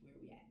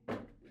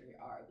 Where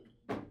are we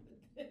with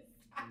this?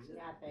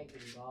 I thank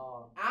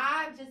God.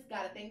 I just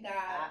gotta thank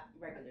God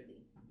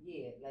regularly.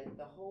 Yeah, like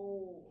the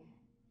whole.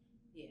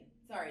 Yeah,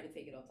 sorry to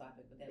take it off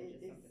topic, but that was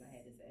just something I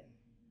had to say.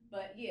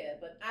 But yeah,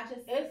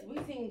 we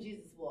seen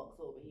Jesus walks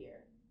over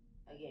here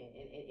again,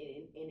 and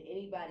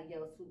anybody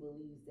else who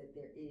believes that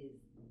there is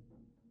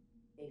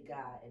a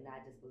God and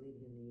not just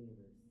believing in the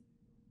universe.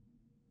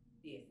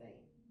 Yeah,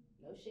 saying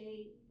no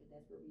shade, but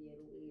that's where we at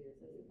over here.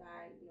 So if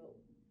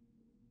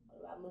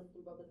all our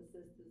Muslim brothers and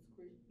sisters,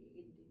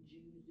 Christians,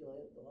 Jews,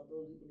 all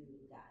those who believe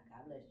in God,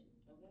 God bless you.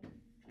 Okay.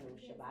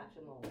 Shabbat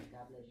Shalom.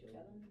 God bless you.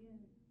 Tell them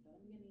again.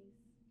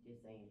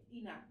 Just saying.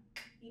 Enoch.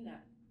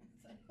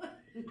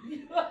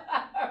 You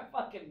are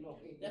fucking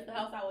annoying. That's the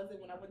house I was in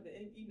when I went to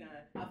E9.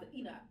 I was at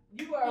Enoch.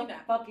 You are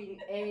fucking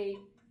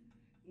annoying.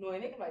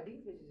 Nigga, like, these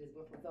bitches just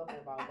went from talking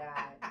about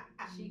God.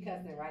 She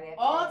cussing right after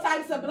All that.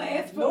 types of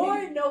blasphemy.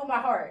 Lord know my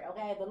heart,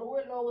 okay? The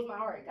Lord knows my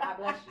heart. God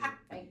bless you.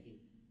 Thank you.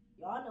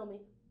 Y'all know me.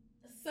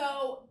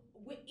 So,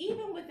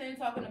 even within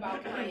talking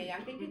about Kanye,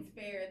 I think it's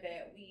fair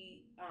that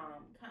we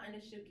kind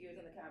of shift gears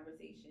in the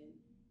conversation.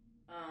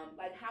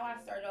 Like how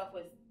I started off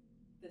was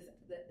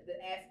the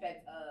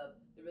aspect of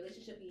the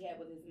relationship he had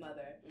with his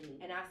mother.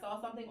 Mm-hmm. And I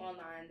saw something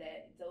online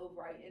that dove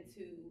right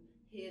into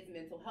his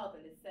mental health,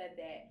 and it said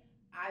that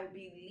I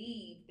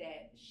believe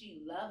that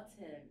she loved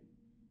him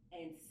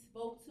and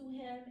spoke to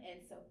him and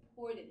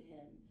supported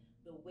him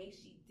the way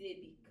she did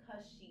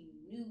because she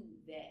knew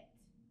that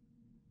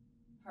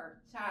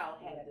her child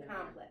had a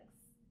complex.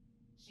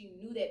 She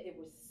knew that there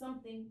was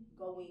something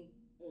going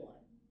on.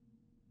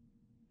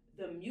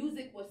 The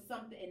music was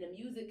something, and the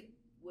music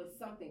was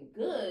something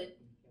good,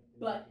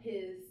 but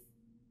his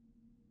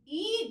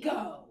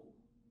ego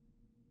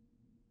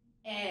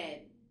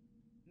and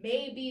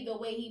maybe the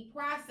way he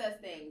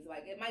processed things,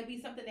 like it might be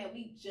something that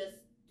we just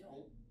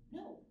don't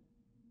know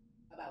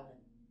about him.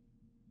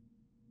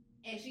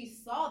 And she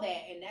saw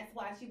that, and that's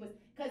why she was,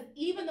 because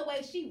even the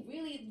way she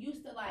really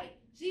used to, like,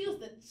 she used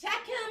to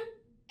check him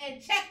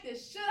and check the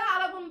shit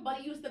out of him, but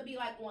he used to be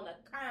like on a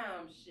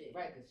calm shit.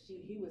 Right, because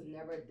he was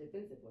never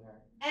defensive with her.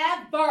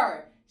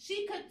 Ever.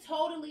 She could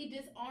totally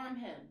disarm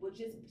him with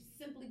just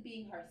simply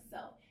being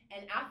herself.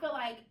 And I feel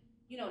like,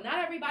 you know, not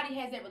everybody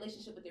has that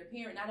relationship with their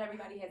parent. Not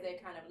everybody has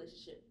that kind of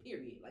relationship,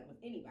 period. Like with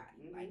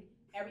anybody. Mm-hmm.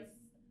 Like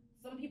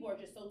some people are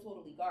just so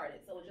totally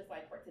guarded. So it's just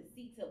like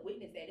to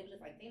witness that, it was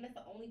just like, damn, that's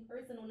the only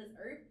person on this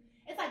earth.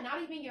 It's like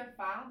not even your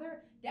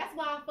father. That's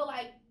why I feel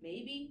like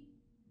maybe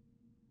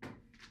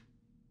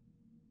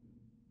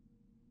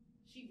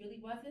she really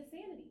was his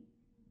sanity.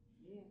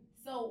 Yeah.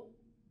 So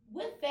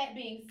with that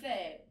being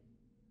said,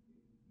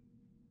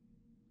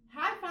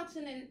 high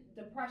functioning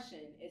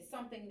depression is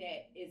something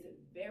that is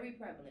very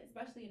prevalent,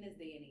 especially in this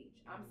day and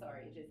age. I'm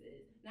sorry, it just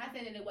is. Not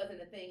saying that it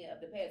wasn't a thing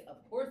of the past. Of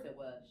course it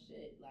was.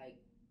 Shit, like,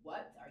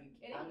 what? Are you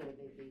kidding? I know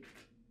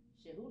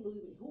shit,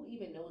 who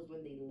even knows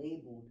when they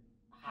labeled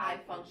high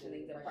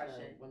functioning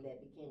depression when that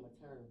became a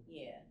term?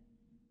 Yeah.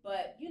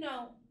 But, you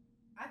know,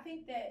 I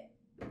think that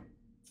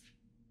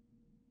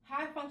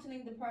high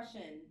functioning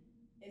depression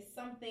is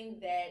something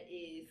that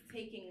is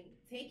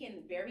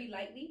taken very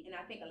lightly, and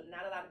I think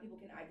not a lot of people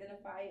can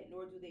identify it,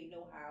 nor do they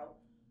know how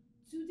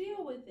to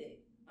deal with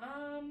it.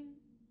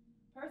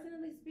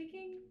 Personally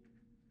speaking,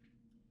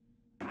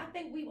 I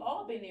think we've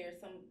all been there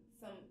some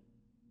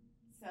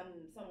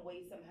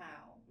way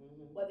somehow.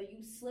 Mm-hmm. Whether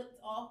you slipped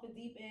off the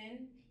deep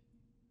end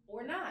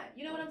or not,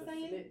 you know what I'm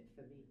saying?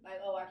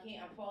 Like, oh,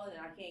 I'm falling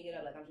and I can't get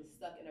up. Like, I'm just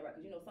stuck in a rut.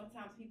 Because, you know,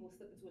 sometimes people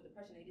slip into a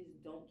depression, they just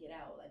don't get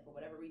out. Like, for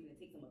whatever reason, it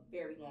takes them a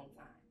very long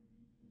time.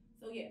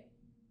 So, yeah.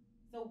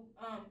 So,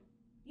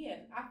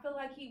 yeah, I feel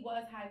like he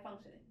was high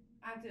functioning.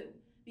 I do.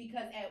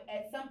 Because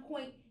at some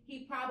point,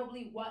 he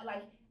probably was,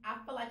 like, I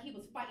feel like he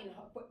was fighting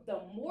her.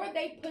 The more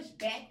they pushed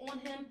back on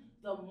him,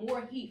 the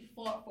more he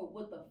fought for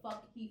what the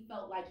fuck he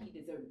felt like he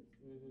deserved.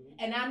 Mm-hmm.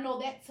 And I know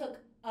that took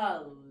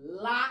a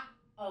lot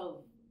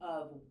of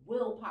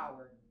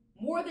willpower.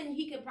 More than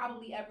he could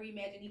probably ever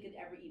imagine he could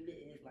ever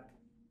emit in his life.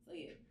 So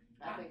yeah,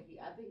 I think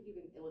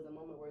even it was a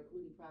moment where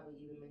Cooley probably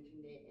even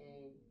mentioned it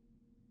in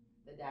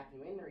the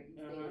documentary. He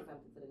said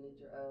something to the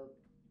nature of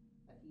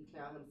like he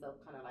found himself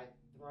kind of like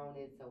thrown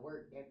into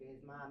work after his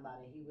mom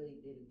died, and he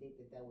really didn't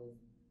think that was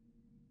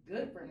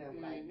good for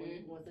him. Mm-hmm. Like when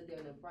you want to sit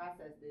there and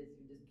process this,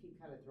 you just keep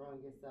kind of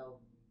throwing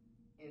yourself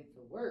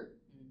into work.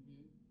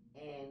 Mm-hmm.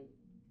 And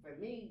for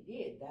me,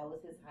 yeah, that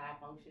was his high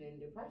functioning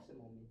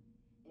depression moment,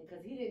 and because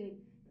he didn't.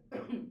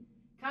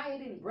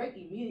 Kanye didn't break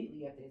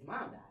immediately after his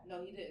mom died.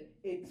 No, he didn't.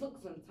 It took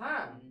some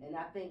time, and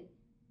I think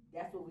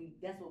that's what we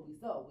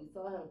saw. We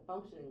saw him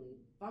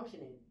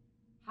functioning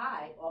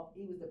high.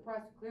 He was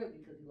depressed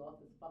clearly because he lost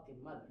his fucking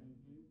mother.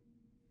 Mm-hmm.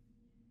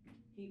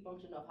 He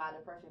functioned off high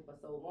depression for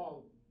so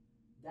long.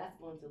 That's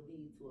going to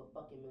lead to a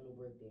fucking mental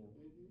breakdown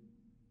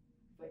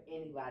for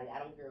anybody.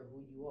 I don't care who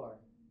you are.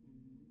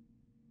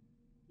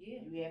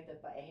 Yeah, you have to.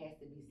 It has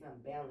to be some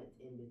balance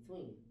in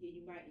between.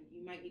 Yeah, you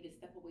might need to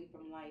step away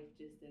from life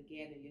just to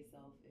gather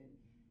yourself, and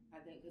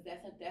I think because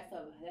that's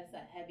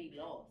a heavy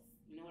loss.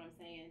 You know what I'm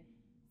saying?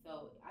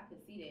 So I could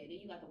see that. Then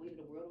you got the weight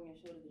of the world on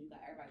your shoulders, and you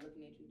got everybody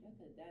looking at you.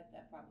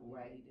 That probably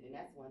right. And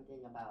that's one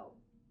thing about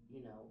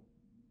being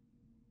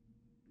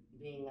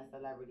a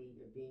celebrity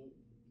or being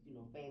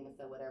famous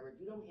or whatever.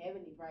 You don't have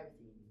any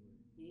privacy anymore.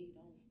 Yeah, you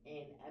don't.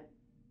 And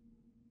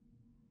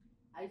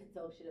I used to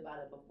talk shit about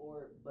it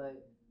before,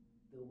 but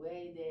the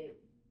way that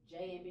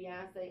Jay and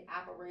Beyonce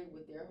operate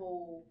with their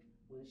whole,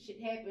 when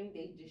shit happened,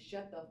 they just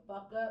shut the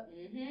fuck up.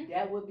 Mm-hmm.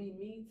 That would be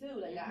me too.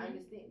 Like I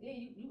understand.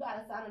 Yeah, you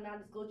gotta sign a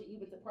non-disclosure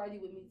even to party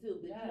with me too.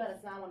 But you gotta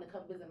sign one to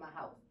come visit my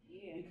house.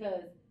 Yeah.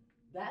 Because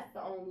that's the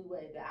only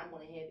way that I'm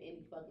gonna have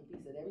any fucking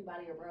peace. That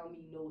everybody around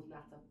me knows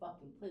not to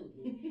fucking play with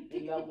me.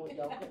 And y'all put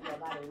your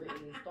life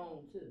written in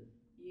stone too.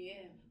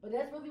 Yeah. But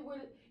that's really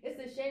what it's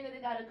a shame that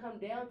it got to come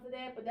down to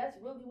that. But that's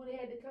really what it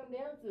had to come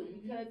down to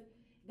because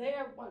they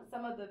are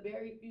some of the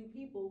very few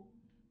people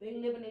they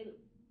living in.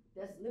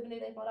 That's living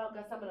their life out,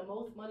 got some of the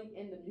most money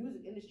in the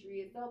music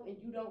industry itself, and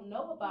you don't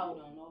know about.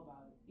 You don't know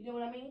about it. You know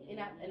what I mean? And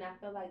I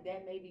feel like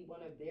that may be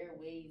one of their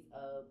ways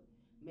of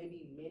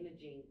maybe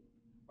managing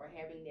or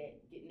having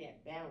that getting that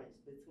balance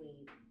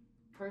between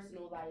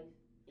personal life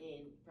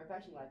and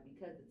professional life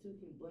because the two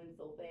can blend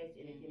so fast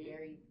and it can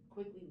very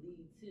quickly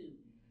lead to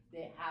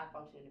that high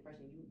functioning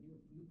depression.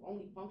 You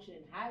only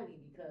functioning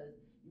highly because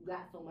you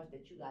got so much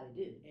that you got to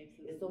do.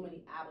 Absolutely. There's so many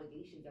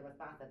obligations and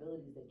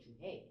responsibilities that you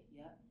have.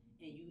 Yep.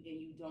 And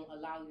you don't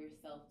allow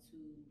yourself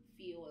to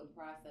feel and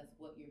process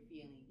what you're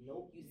feeling.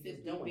 Nope. You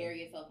simply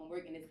bury yourself in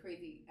work, and it's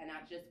crazy. And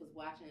I just was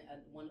watching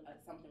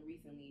something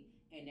recently,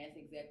 and that's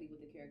exactly what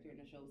the character in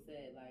the show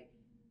said. Like,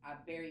 I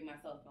buried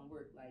myself in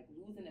work. Like,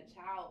 losing a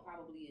child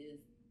probably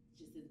is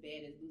just as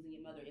bad as losing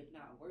your mother, if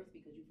not worse,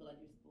 because you feel like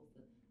you're supposed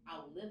to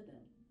outlive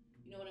them.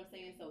 You know what I'm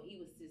saying? So he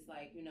was just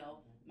like, and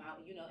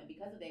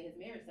because of that, his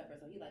marriage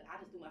suffered. So he like, I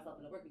just threw myself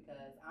into work because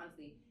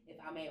honestly, if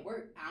I'm at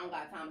work, I don't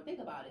got time to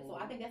think about it. So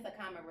I think that's a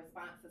common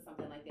response to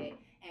something like that.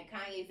 And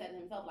Kanye said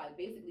to himself, like,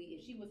 basically,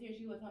 if she was here,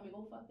 she would tell me,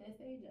 go fuck that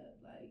stage up.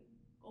 Like,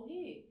 go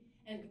ahead.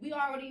 And we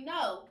already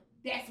know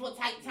that's what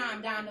type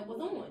time Donda was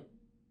on.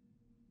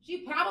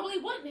 She probably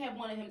wouldn't have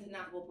wanted him to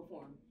not go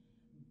perform.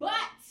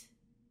 But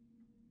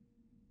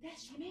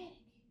that's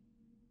traumatic.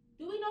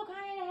 Do we know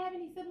Kanye to have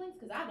any siblings?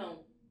 Because I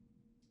don't.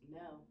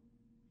 No.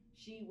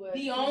 She was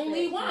the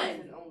only one. She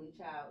was his only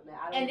child.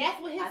 Now, and that's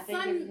what his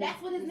son,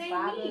 that's what his name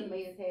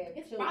means.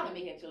 His father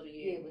may have children,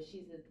 yeah. But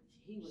he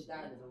was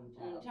Donda's only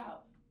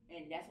child.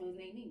 And that's what his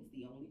name means,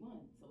 the only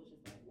one. So it's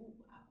just like, ooh,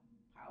 wow,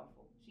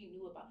 powerful. She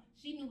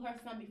knew her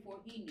son before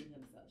he knew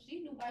himself.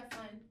 She knew her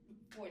son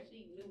before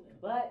she knew him.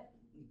 But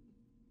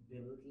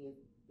biblically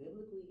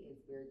and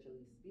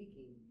spiritually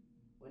speaking,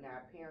 when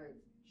our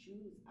parents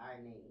choose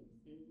our names,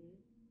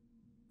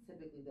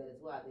 typically that is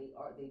why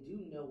they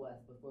do know us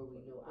before we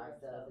know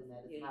ourselves, and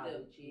that is how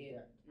they choose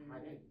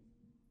our names.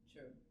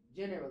 True.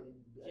 Generally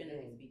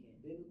speaking,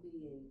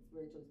 biblically and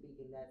spiritually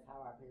speaking, that's how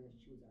our parents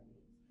choose our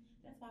names.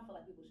 That's why I feel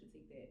like people should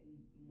take that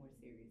more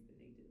serious than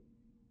they do.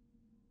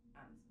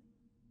 Honestly,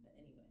 but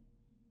anyway,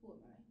 who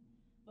am I?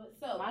 But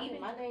so my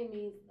name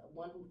means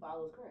one who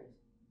follows Christ.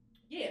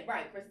 Yeah,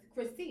 right.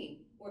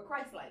 Christine or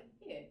Christ-like.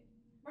 Yeah.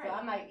 Right. So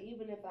I'm like,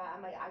 even if I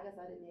guess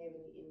I didn't have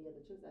any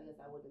other choice. I guess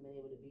I wouldn't have been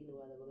able to be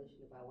no other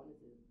relation if I wanted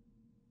to.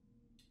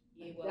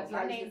 Yeah, well,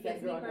 my name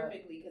fits me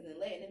perfectly because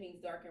in Latin it means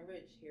dark and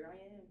rich. Here I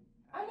am.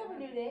 I never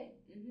knew that.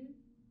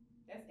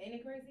 Ain't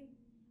it crazy?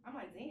 I'm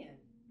like, damn.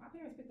 My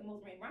parents picked the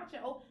most rank. My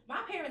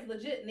parents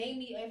legit named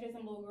me after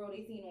some little girl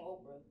they seen on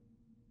Oprah.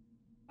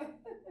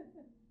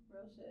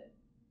 Real shit.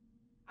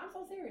 I'm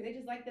so serious. They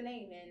just like the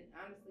name, and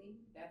honestly,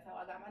 that's how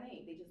I got my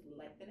name. They just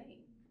like the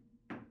name.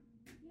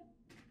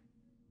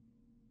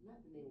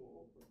 Not the name of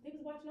Oprah. They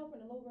was watching Oprah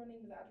and the little girl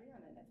name was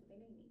Adriana, and that's what they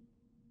named me.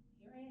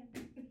 Here I am.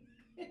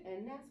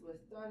 And that's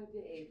what started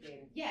the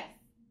A-Fan. Yes.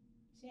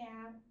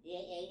 Child.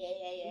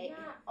 Yeah.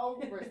 Not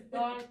Oprah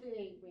started the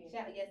A-Fan.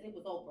 Child, yes, it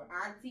was Oprah.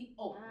 Auntie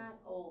Oprah.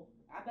 Not Oprah.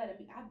 I better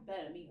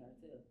meet her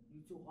too.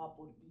 You too hot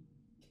for the people.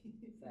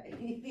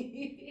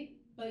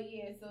 But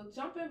yeah, so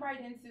jumping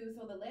right into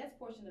the last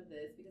portion of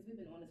this, because we've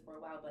been on this for a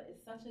while, but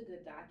it's such a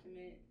good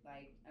documentary.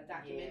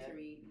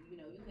 Yeah. You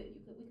know, we could have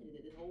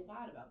did this whole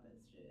pod about this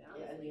shit.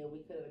 Honestly. Yeah,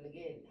 we could have. And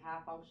again,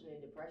 high functioning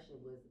depression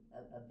was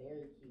a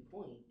very key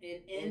point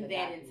in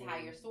that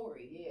entire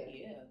story.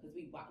 Yeah, because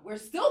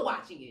we're still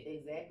watching it.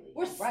 Exactly.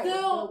 We're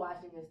still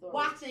watching the story.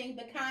 Watching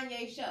the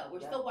Kanye show.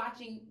 We're still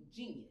watching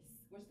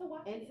Genius. We're still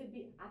watching. And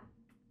I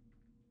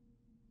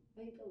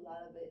think a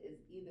lot of it is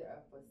either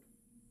a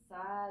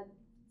facade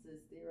to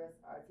steer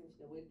our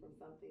attention away from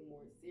something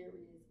more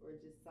serious, or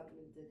just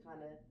something to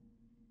kind of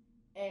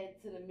add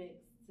to the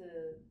mix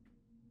to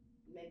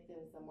make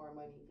them some more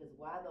money. Because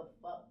why the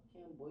fuck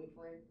can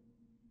boyfriend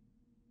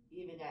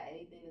even got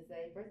anything to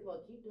say? First of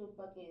all,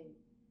 celebrities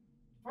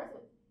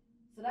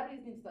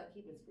need to start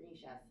keeping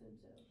screenshots to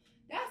themselves.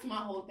 That's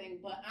my whole thing.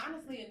 But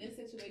honestly, in this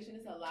situation,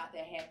 it's a lot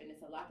that happened.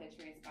 It's a lot that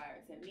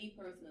transpired. To me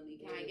personally,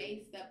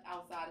 Kanye stepped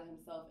outside of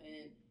himself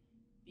and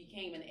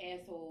became an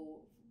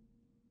asshole.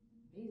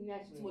 He's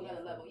naturally to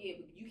another level. Yeah,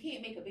 but you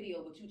can't make a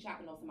video with you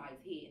chopping off somebody's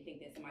head and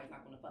think that somebody's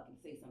not going to fucking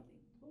say something.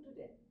 Who did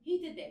that?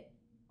 He did that.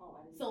 Oh,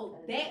 I didn't.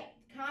 So that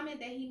comment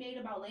that he made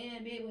about laying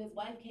in bed with his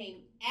wife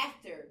came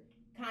after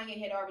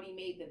Kanye had already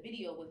made the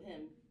video with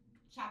him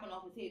chopping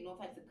off his head and all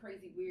types of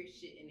crazy weird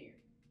shit in there.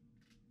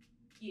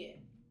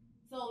 Yeah.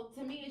 So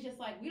to me, it's just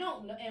like we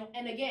don't know.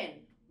 And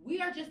again, we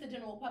are just the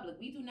general public.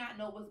 We do not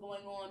know what's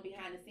going on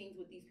behind the scenes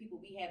with these people.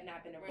 We have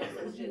not been around.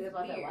 So it's just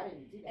weird.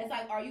 It's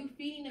like, are you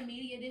feeding the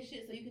media this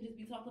shit so you can just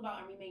be talked about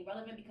and remain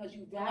relevant because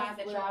you realize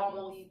that you're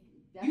almost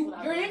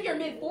you're in your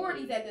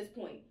mid-40s at this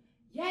point.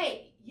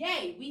 Yay!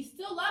 We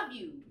still love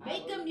you.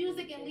 Make good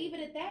music and leave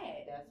it at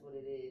that. That's what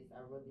it is.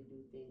 I really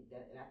do think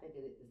that, and I think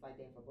it's like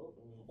that for both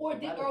of them. Or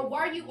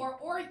are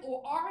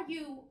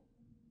you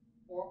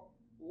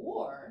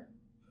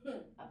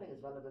I think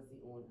it's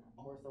relevancy on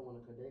more so on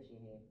the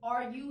Kardashian head.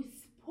 Are you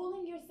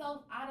pulling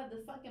yourself out of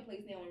the sucking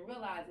place now and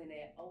realizing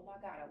that, oh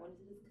my God, I went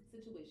into this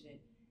situation,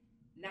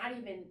 not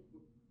even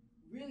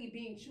really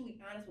being truly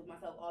honest with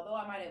myself. Although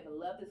I might have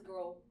loved this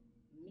girl,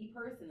 me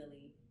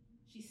personally,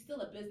 she's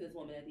still a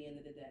businesswoman at the end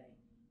of the day.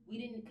 We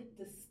didn't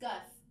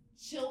discuss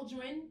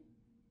children.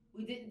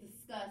 We didn't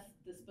discuss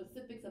the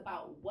specifics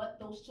about what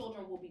those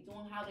children will be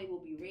doing, how they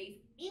will be raised,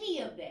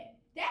 any of that.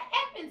 That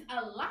happens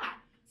a lot.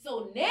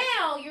 So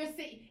now you're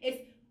saying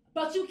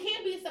but you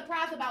can't be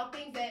surprised about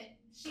things that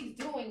she's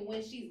doing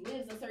when she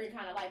lives a certain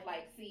kind of life.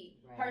 Like, see,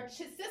 right.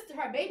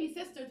 Her baby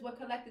sisters were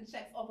collecting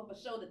checks off of a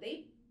show that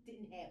they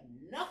didn't have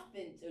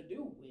nothing to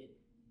do with.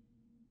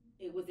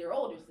 It was their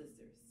older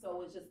sisters.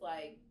 So it's just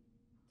like,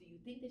 do you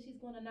think that she's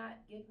going to not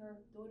give her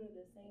daughter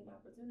the same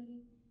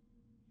opportunity?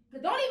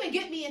 Because don't even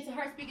get me into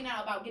her speaking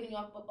out about getting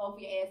off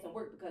your ass and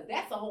work, because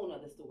that's a whole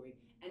nother story.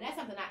 And that's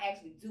something I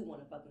actually do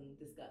want to fucking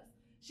discuss.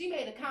 She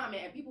made a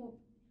comment and people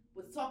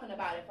was talking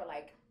about it for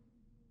like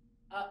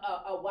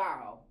a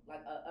while,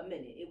 like a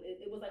minute.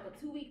 It was like a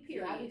 2-week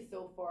period. I be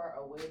so far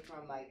away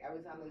from, like,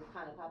 every time they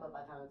kind of pop up,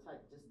 I kind of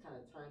just kind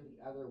of turn the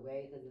other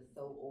way because it's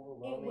so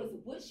overwhelming. It was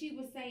what she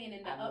was saying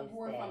in the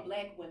uproar from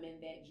black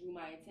women that drew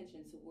my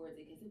attention towards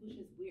it, because it was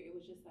just weird. It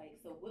was just like,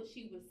 so what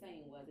she was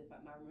saying was, if I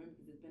remember,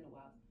 because it's been a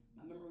while,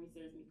 my memory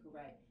serves me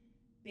correct,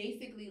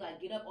 basically like,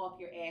 get up off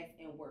your ass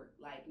and work.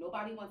 Like,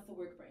 nobody wants to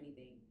work for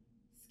anything.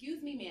 Excuse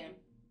me, ma'am.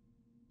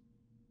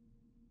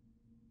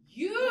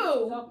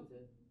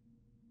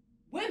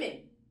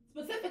 Women,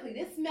 specifically,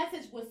 this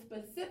message was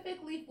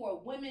specifically for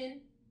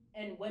women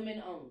and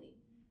women only.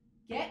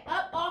 Get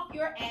up off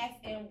your ass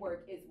and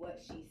work is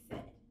what she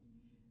said.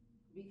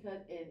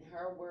 Because in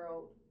her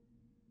world,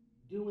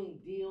 doing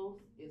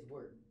deals is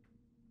work.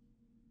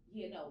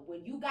 You know,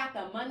 when you got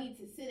the money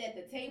to sit at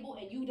the table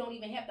and you don't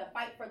even have to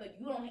fight for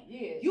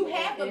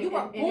you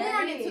were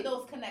born into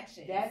those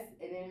connections.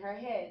 And in her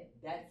head,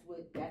 that's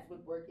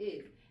what work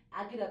is.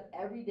 I get up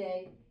every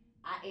day,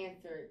 I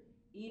answer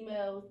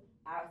emails,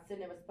 I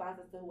send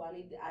responses to who I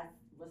need to. I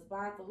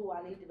respond to who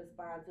I need to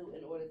respond to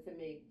in order to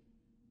make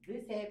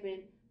this happen.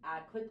 I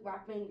click my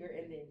finger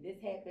and then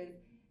this happens.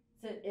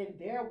 In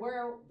their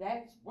world,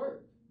 that's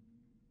work.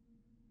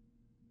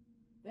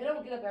 They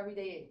don't get up every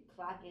day and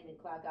clock in and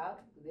clock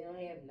out because they don't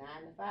have 9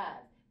 to 5.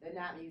 They're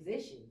not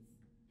musicians.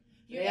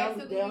 They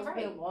don't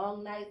spend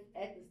long nights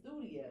at the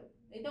studio.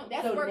 They don't.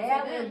 That's so work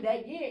now for them.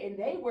 and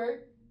they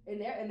work in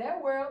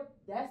their world.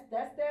 That's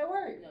their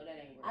work. No, that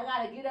ain't work. I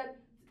gotta get up.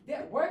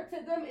 That work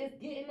to them is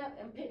getting up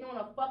and putting on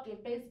a fucking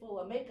face full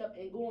of makeup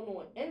and going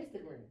on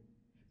Instagram.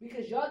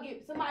 Because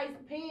somebody's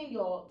paying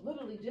y'all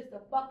literally just to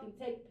fucking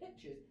take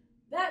pictures.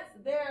 That's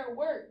their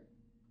work.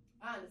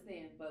 I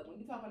understand, but when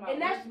you talking about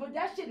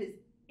that shit is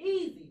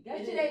easy. That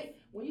shit ain't,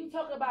 when you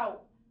talk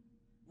about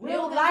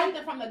real life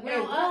from the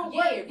ground up,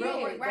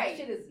 real work, right. That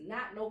shit is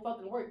not no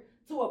fucking work.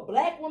 To a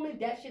black woman,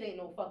 that shit ain't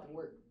no fucking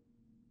work.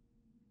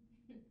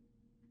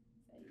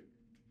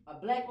 A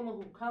black woman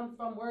who comes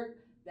from work,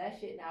 that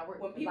shit not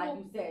work. Like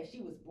you said,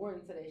 she was born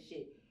into that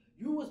shit.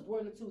 You was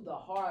born into the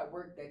hard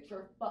work that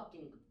your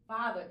fucking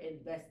father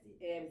invested.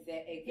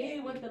 Exactly. He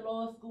went to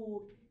law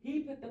school.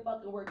 He put the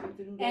fucking work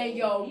into do that. And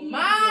your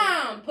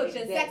mom put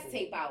your sex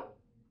tape out.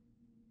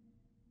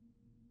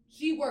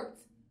 She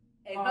worked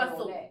and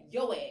hustled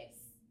your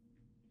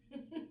ass.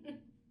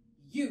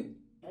 You.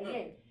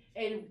 Again,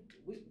 and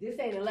this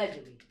ain't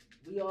allegedly.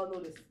 We all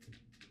know this.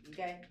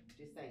 Okay?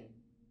 Just saying.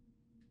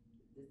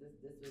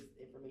 This was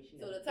information.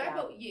 So the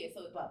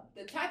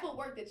type of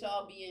work that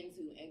y'all be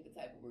into ain't the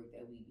type of work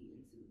that we be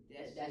into.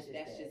 That's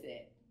just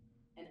it.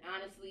 And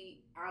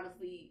honestly,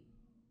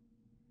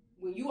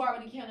 when you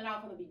already counted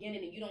out from the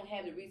beginning and you don't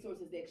have the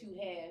resources that you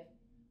have,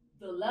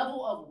 the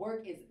level of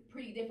work is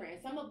pretty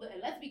different. And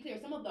let's be clear,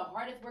 some of the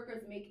hardest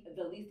workers make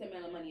the least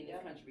amount of money in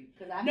this country.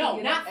 No,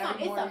 not some.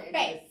 It's a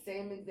fact.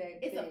 Same exact.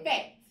 It's a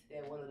fact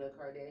that one of the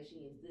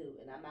Kardashians do,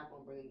 and I'm not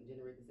gonna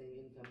generate the same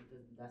income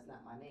because that's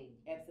not my name.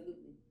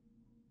 Absolutely.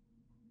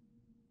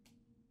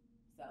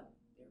 So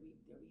there we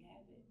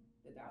have it.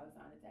 The dollar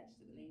sign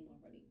attached to the name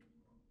already.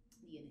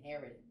 The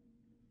inheritance.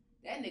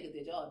 That nigga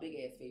did y'all a big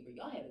ass favor.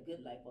 Y'all had a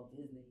good life off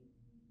his name.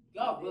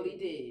 Y'all really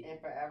did. And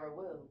forever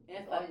will.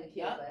 And all your kids'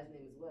 last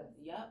name is West.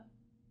 Yep.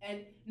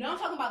 And no, I'm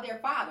talking about their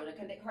father, the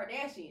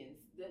Kardashians.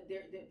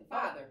 The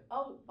father.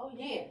 Oh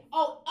yeah.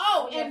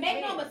 And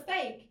make no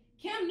mistake,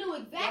 Kim knew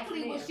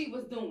exactly what she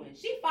was doing.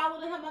 She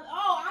followed him. I'm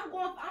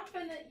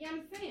finna, you know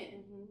what I'm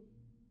saying? Mm-hmm.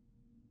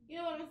 You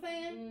know what I'm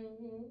saying?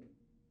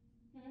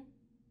 Mm-hmm.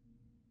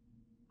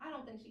 I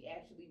don't think she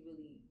actually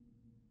really.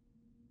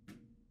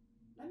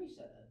 Let me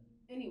shut up.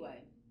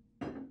 Anyway,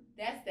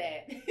 that's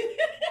that.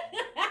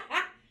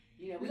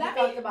 You know, we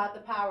talked about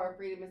the power of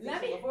freedom and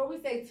speech. Before we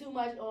say too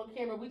much on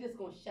camera, we just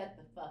gonna shut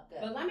the fuck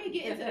up. But let me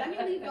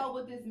leave go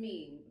with this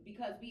meme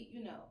because we've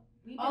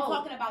been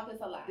talking about this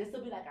a lot. This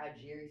will be like our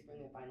Jerry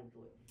Springer final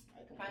thought.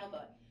 Final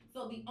thought.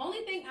 So the only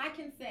thing I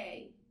can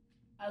say,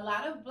 a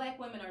lot of black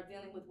women are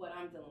dealing with what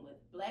I'm dealing with.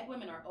 Black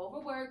women are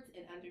overworked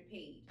and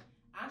underpaid.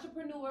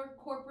 Entrepreneur,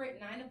 corporate,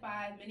 9 to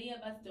 5, many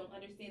of us don't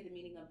understand the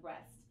meaning of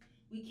rest.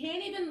 We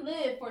can't even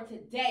live for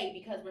today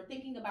because we're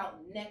thinking about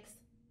next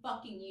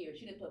fucking year.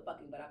 She didn't put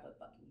fucking, but I put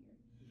fucking year.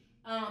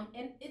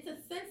 And it's a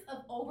sense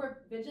of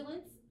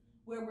over-vigilance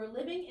where we're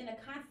living in a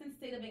constant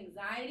state of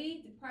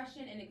anxiety,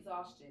 depression, and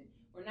exhaustion.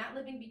 We're not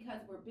living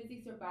because we're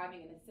busy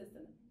surviving in a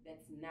system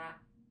that's not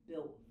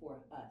built for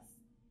us.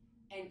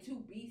 And to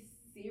be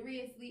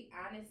seriously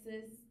honest,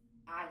 sis,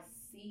 I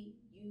see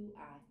you,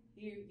 I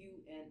hear you,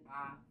 and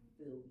I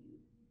feel you.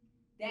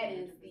 That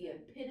is the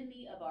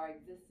epitome of our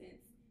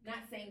existence. Not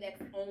saying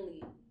that's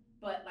only,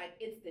 but like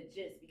it's the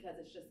gist because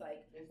it's just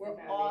like we're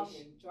all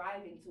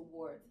striving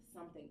towards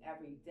something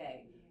every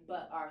day.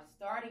 But our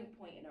starting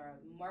point and our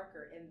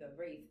marker in the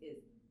race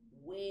is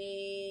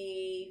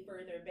way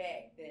further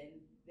back than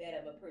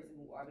that of a person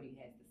who already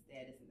has the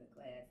status and the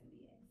class and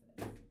the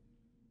access.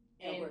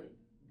 And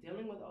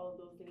dealing with all of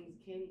those things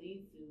can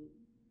lead to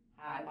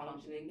high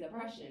functioning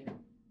depression.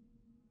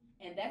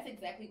 And that's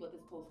exactly what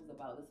this post is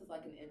about. This is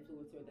like an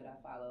influencer that I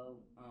follow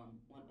on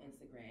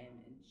Instagram,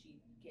 and she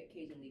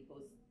occasionally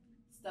posts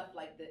stuff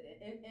like the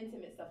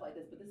intimate stuff like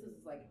this. But this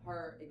is like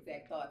her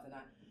exact thoughts, and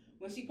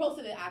when she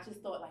posted it, I just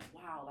thought like,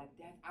 wow, like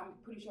that. I'm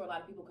pretty sure a lot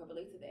of people could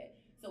relate to that.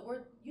 So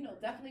we're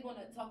definitely going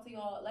to talk to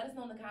y'all. Let us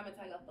know in the comments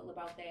how y'all feel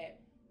about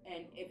that,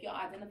 and if y'all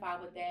identify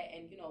with that,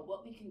 and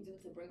what we can do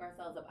to bring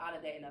ourselves up out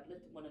of that and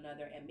uplift one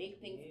another and make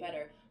things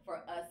better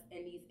for us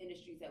in these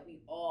industries that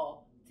we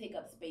all take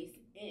up space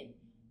in.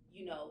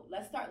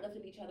 Let's start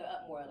lifting each other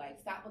up more. Like,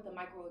 stop with the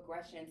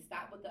microaggression,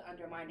 stop with the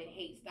undermined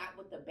hate, stop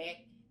with the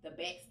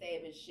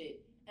backstab and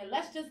shit. And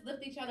let's just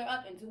lift each other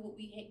up and do what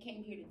we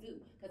came here to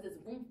do. Because there's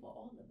room for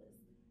all of us.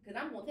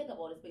 Because I'm going to take up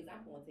all the space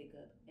I'm going to take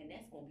up. And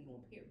that's going to be on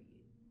period.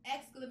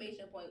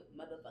 Exclamation point,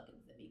 motherfucking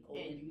semicolon.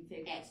 And you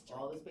take up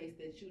all the space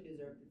that you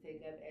deserve to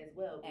take up as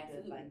well.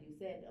 Because like you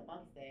said,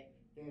 amongst that,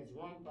 there's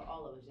room for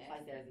all of us. Just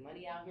like there's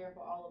money out here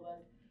for all of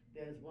us,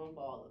 there's room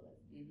for all of us.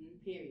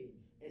 Period.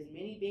 As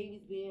many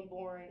babies being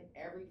born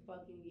every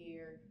fucking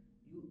year,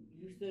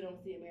 you still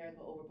don't see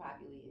America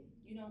overpopulated.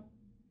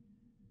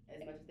 As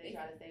much as they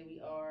try to say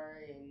we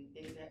are and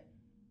things that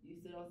you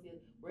still don't see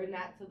it. We're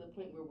not to the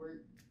point where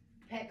we're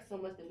packed so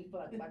much that we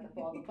feel like we're about to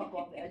fall the fuck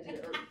off the edge of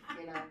the earth,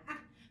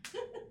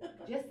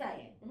 Just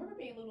saying. Remember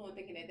being little and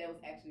thinking that was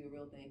actually a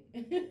real thing?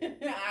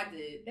 I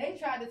did. They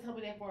tried to tell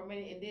me that for a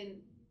minute, and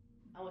then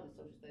I went to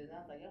social studies, and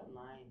I was like, y'all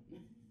lying.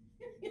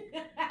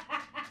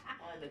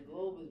 The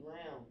globe is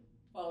round.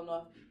 Falling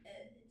off.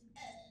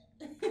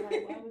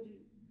 Like, why would you?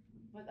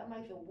 But I'm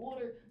like, the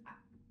water.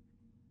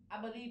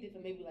 I believed it for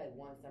maybe like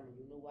one summer.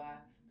 You know why?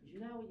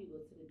 Because when you go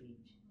to the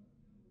beach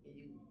and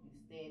you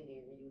stand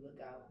there and you look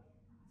out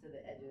to the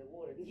edge of the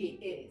water, you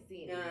can't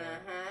see it,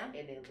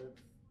 and it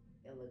looks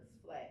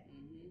flat.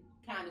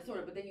 Kind of, sort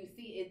of, but then you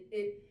see it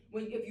if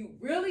you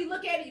really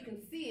look at it, you can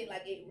see it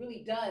like it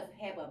really does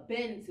have a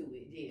bend to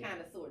it. Kind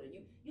of, sort of.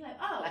 You're like,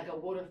 oh, like a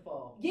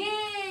waterfall.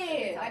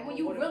 Yeah, like when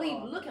you really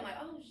looking like,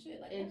 oh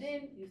shit, like. And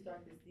then you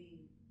start to see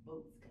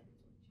boats coming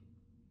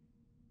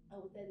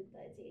towards you. Oh, that is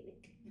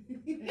Titanic.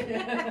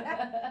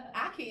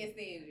 I can't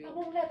stand you. I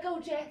won't let go,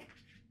 Jack.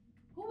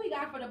 Who we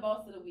got for the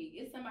boss of the week?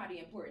 It's somebody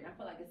important. I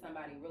feel like it's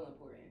somebody real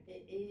important.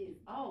 It is.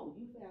 Oh,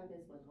 you found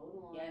this one.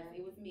 Hold on. Yes,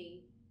 it was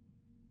me.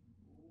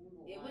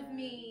 It was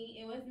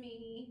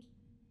me.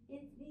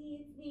 It's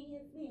me.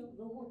 I'm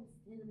the one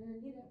standing there.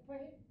 Hear that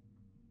prayer?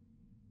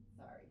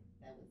 Sorry.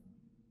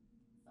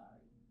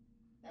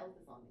 That was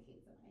the song that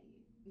came to my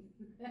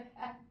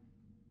head.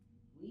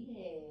 We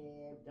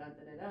have dun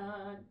dun dun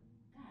dun.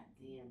 God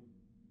damn.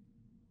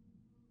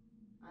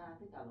 I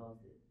think I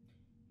lost it.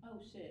 Oh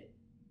shit.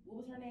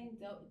 What was her name?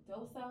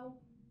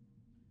 Doso?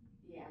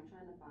 Yeah, I'm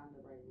trying to find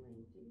the right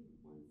link. Give me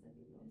 1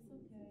 second. It's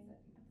okay. I thought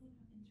I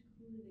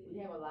included it.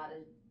 We have a lot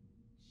of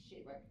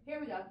shit right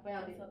here. We go.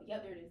 Found it. Yeah,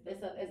 there it is.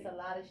 It's a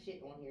lot of shit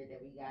on here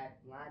that we got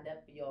lined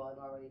up for y'all and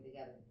already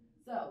together.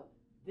 So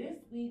this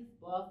week's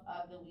boss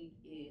of the week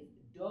is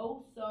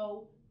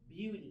Doso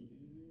Beauty.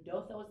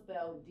 Doso is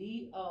spelled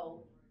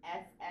Dosso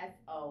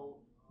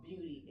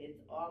Beauty.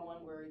 It's all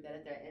one word. That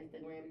is their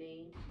Instagram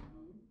name.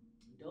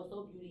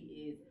 Doso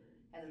Beauty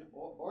has an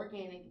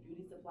organic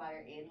beauty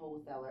supplier and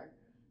wholesaler.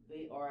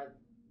 They are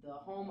the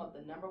home of the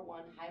 #1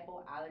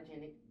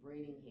 hypoallergenic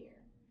braiding hair.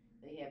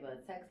 They have a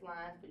text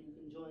line so you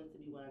can join to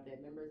be one of their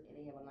members, and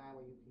they have a line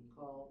where you can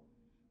call.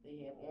 They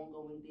have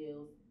ongoing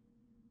deals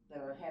that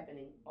are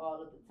happening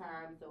all of the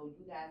time, so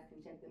you guys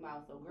can check them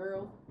out. So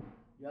girls,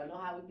 y'all know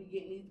how we be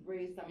getting these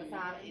braids.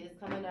 Summertime is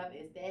coming up.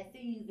 It's that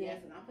season.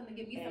 Yes, and I'm gonna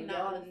give you some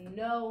knowledge. Y'all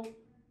know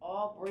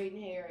all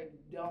braiding hair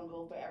don't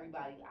go for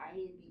everybody. I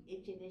hear be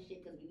itching and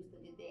shit because we used to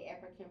get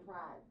that African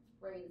pride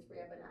spray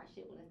up in our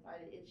shit when it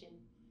started itching.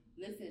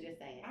 Listen, just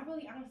saying. I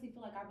really honestly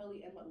feel like I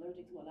really am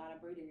allergic to a lot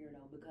of braiding hair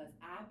though because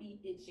I be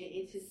itching.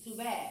 It itches too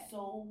bad.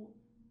 So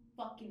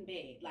fucking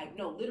bad. Like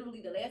no,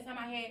 literally the last time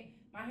I had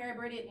my hair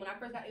braided, when I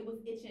first got it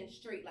was itching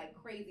straight like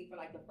crazy for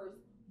like the first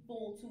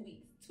full 2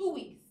 weeks. 2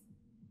 weeks.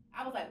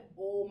 I was like,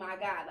 oh my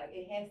God, like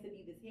it has to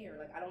be this hair.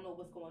 Like I don't know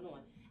what's going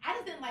on. I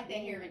just didn't like that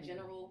hair in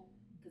general.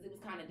 because it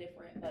was kind of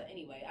different. But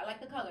anyway, I like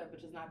the color,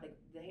 but just not the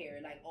hair.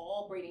 Like,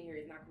 all braiding hair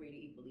is not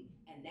created equally.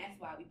 And that's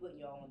why we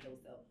putting y'all on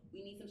Doso.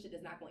 We need some shit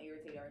that's not going to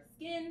irritate our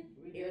skin,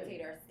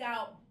 irritate our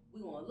scalp. We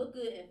want to look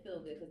good and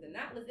feel good, because it's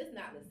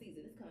knotless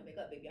season. It's coming back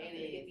up, baby. I'm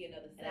going to get me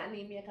another set. And I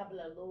need me a couple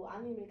of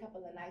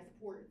nice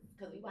ports,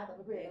 because we about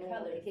to prepare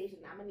a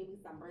vacation. I'm going to need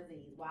me some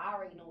braids. Well, I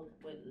already know what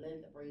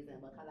length of braids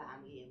and what color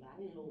I'm getting, but I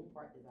need a little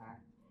part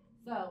design.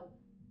 So,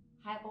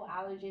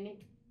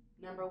 hypoallergenic,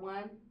 number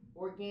 1,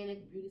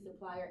 organic beauty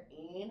supplier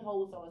and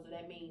wholesaler. So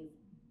that means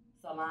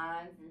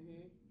salons,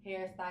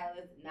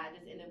 hairstylists, not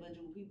just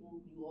individual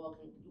people. You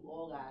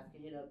all guys can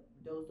hit up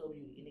Doso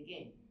Beauty. And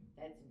again,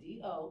 that's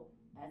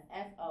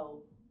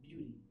DOSSO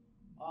Beauty.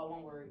 All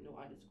one word, no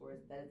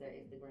underscores. That is their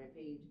Instagram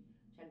page.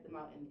 Check them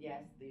out. And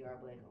yes, they are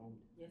Black owned.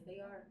 Yes, they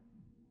are.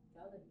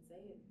 Tell them,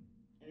 say it.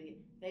 And again,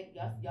 thank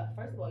y'all.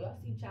 First of all, y'all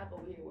see Chop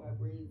over here with her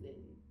braids and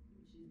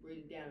she's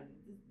braided down.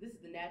 This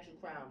is the natural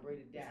crown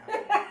braided down.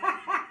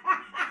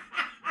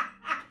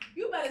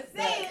 You better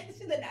say it.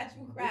 She's the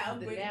natural crown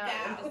braided down.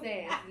 I'm just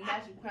saying, it's the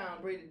natural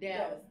crown braided down.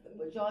 Yes.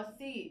 But y'all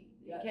see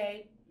it,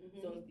 okay?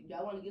 So if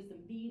y'all want to get some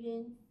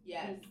beading,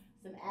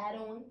 some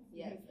add-ons,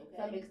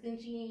 some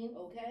extensions,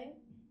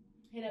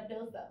 hit up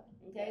Doso,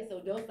 okay? So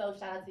Doso,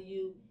 shout out to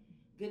you.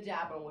 Good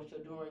job on what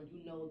you're doing.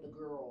 You know the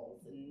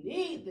girls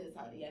need this,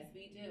 honey. Yes,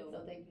 we do.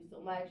 So thank you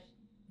so much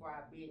for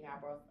being our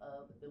boss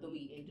of the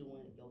week and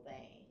doing your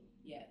thing.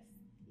 Yes.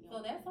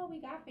 So that's all we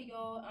got for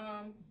y'all.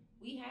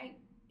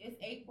 It's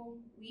April.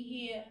 We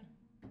here.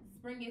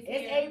 Spring is here.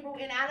 It's April,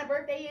 and Anna's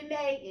birthday in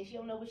May, and she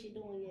don't know what she's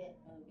doing yet.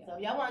 Okay. So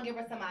if y'all want to give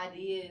her some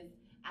ideas,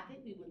 I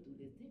think we went through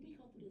this. Did we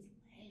go through this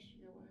last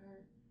year with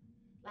her?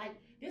 Like,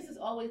 this is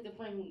always the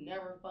friend who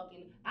never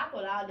fucking. I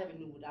thought I never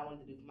knew what I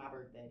wanted to do for my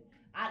birthday.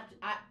 I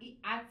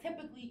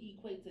typically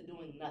equate to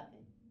doing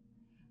nothing,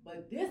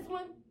 but this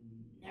one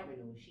never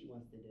knew what she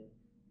wants to do,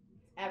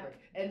 ever.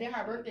 And then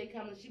her birthday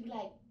comes, and she be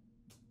like,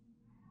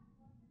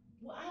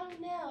 "Well, I don't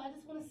know. I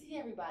just want to see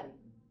everybody."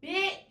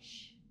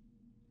 Bitch!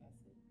 That's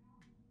it.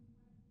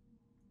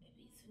 It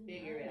be too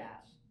Figure much. It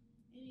out.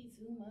 It be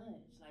too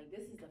much. Like,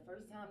 this is the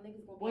first time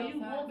niggas gonna be Well, you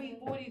outside. gonna be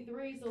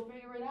 43, so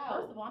figure it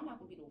out. First of all, I'm not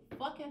gonna be no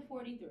fucking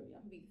 43.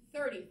 I'm gonna be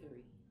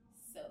 33.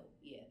 So,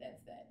 yeah,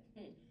 that's that.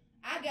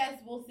 I guess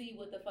we'll see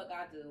what the fuck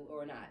I do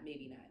or not.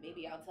 Maybe not.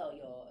 Maybe I'll tell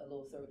y'all a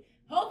little story.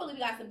 Hopefully we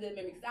got some good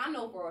memories. I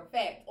know for a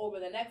fact over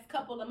the next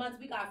couple of months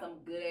we got some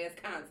good ass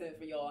content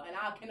for y'all. And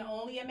I can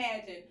only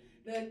imagine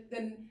the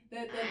things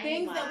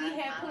that we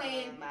have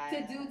planned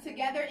to do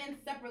together and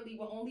separately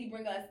will only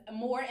bring us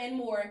more and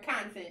more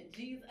content.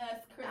 Jesus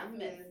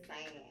Christmas.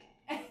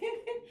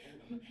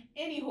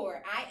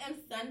 Anyhow, I am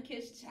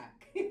Sunkissed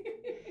Chuck.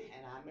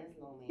 And I'm Miss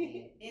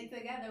Loman. And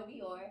together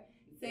we are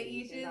To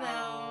Each His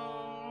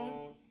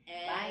Own.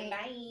 And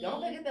bye.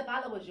 Don't forget to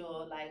follow us,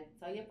 y'all. Like,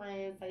 tell your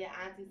friends, tell your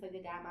aunties, tell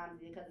your godmoms,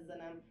 your cousins,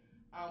 and them.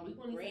 We're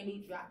going to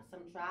need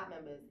some tribe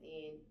members,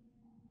 and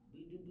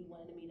we do be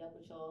wanting to meet up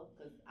with y'all,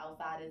 because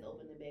outside is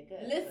open and back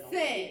up.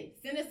 Listen,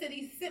 Center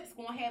City Sips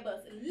going to have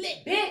us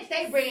lit. Bitch,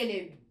 they bringing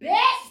it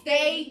back.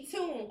 Stay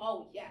tuned.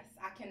 Oh, yes.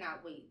 I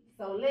cannot wait.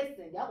 So,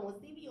 listen, y'all going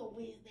to see me on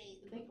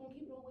Wednesdays. They going to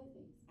keep it on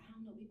Wednesdays. I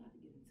don't know. We about to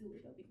get into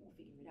it, though. We going to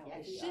figure it out.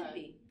 Yes, it should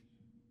be.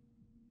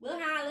 We'll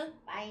holler.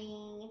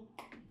 Bye.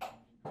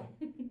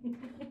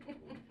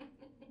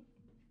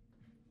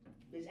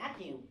 Bitch, I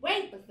can't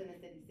wait for Center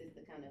City Sis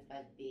to come and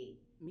fuck big.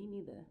 Me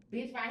neither.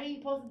 Bitch, right here,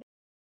 you posted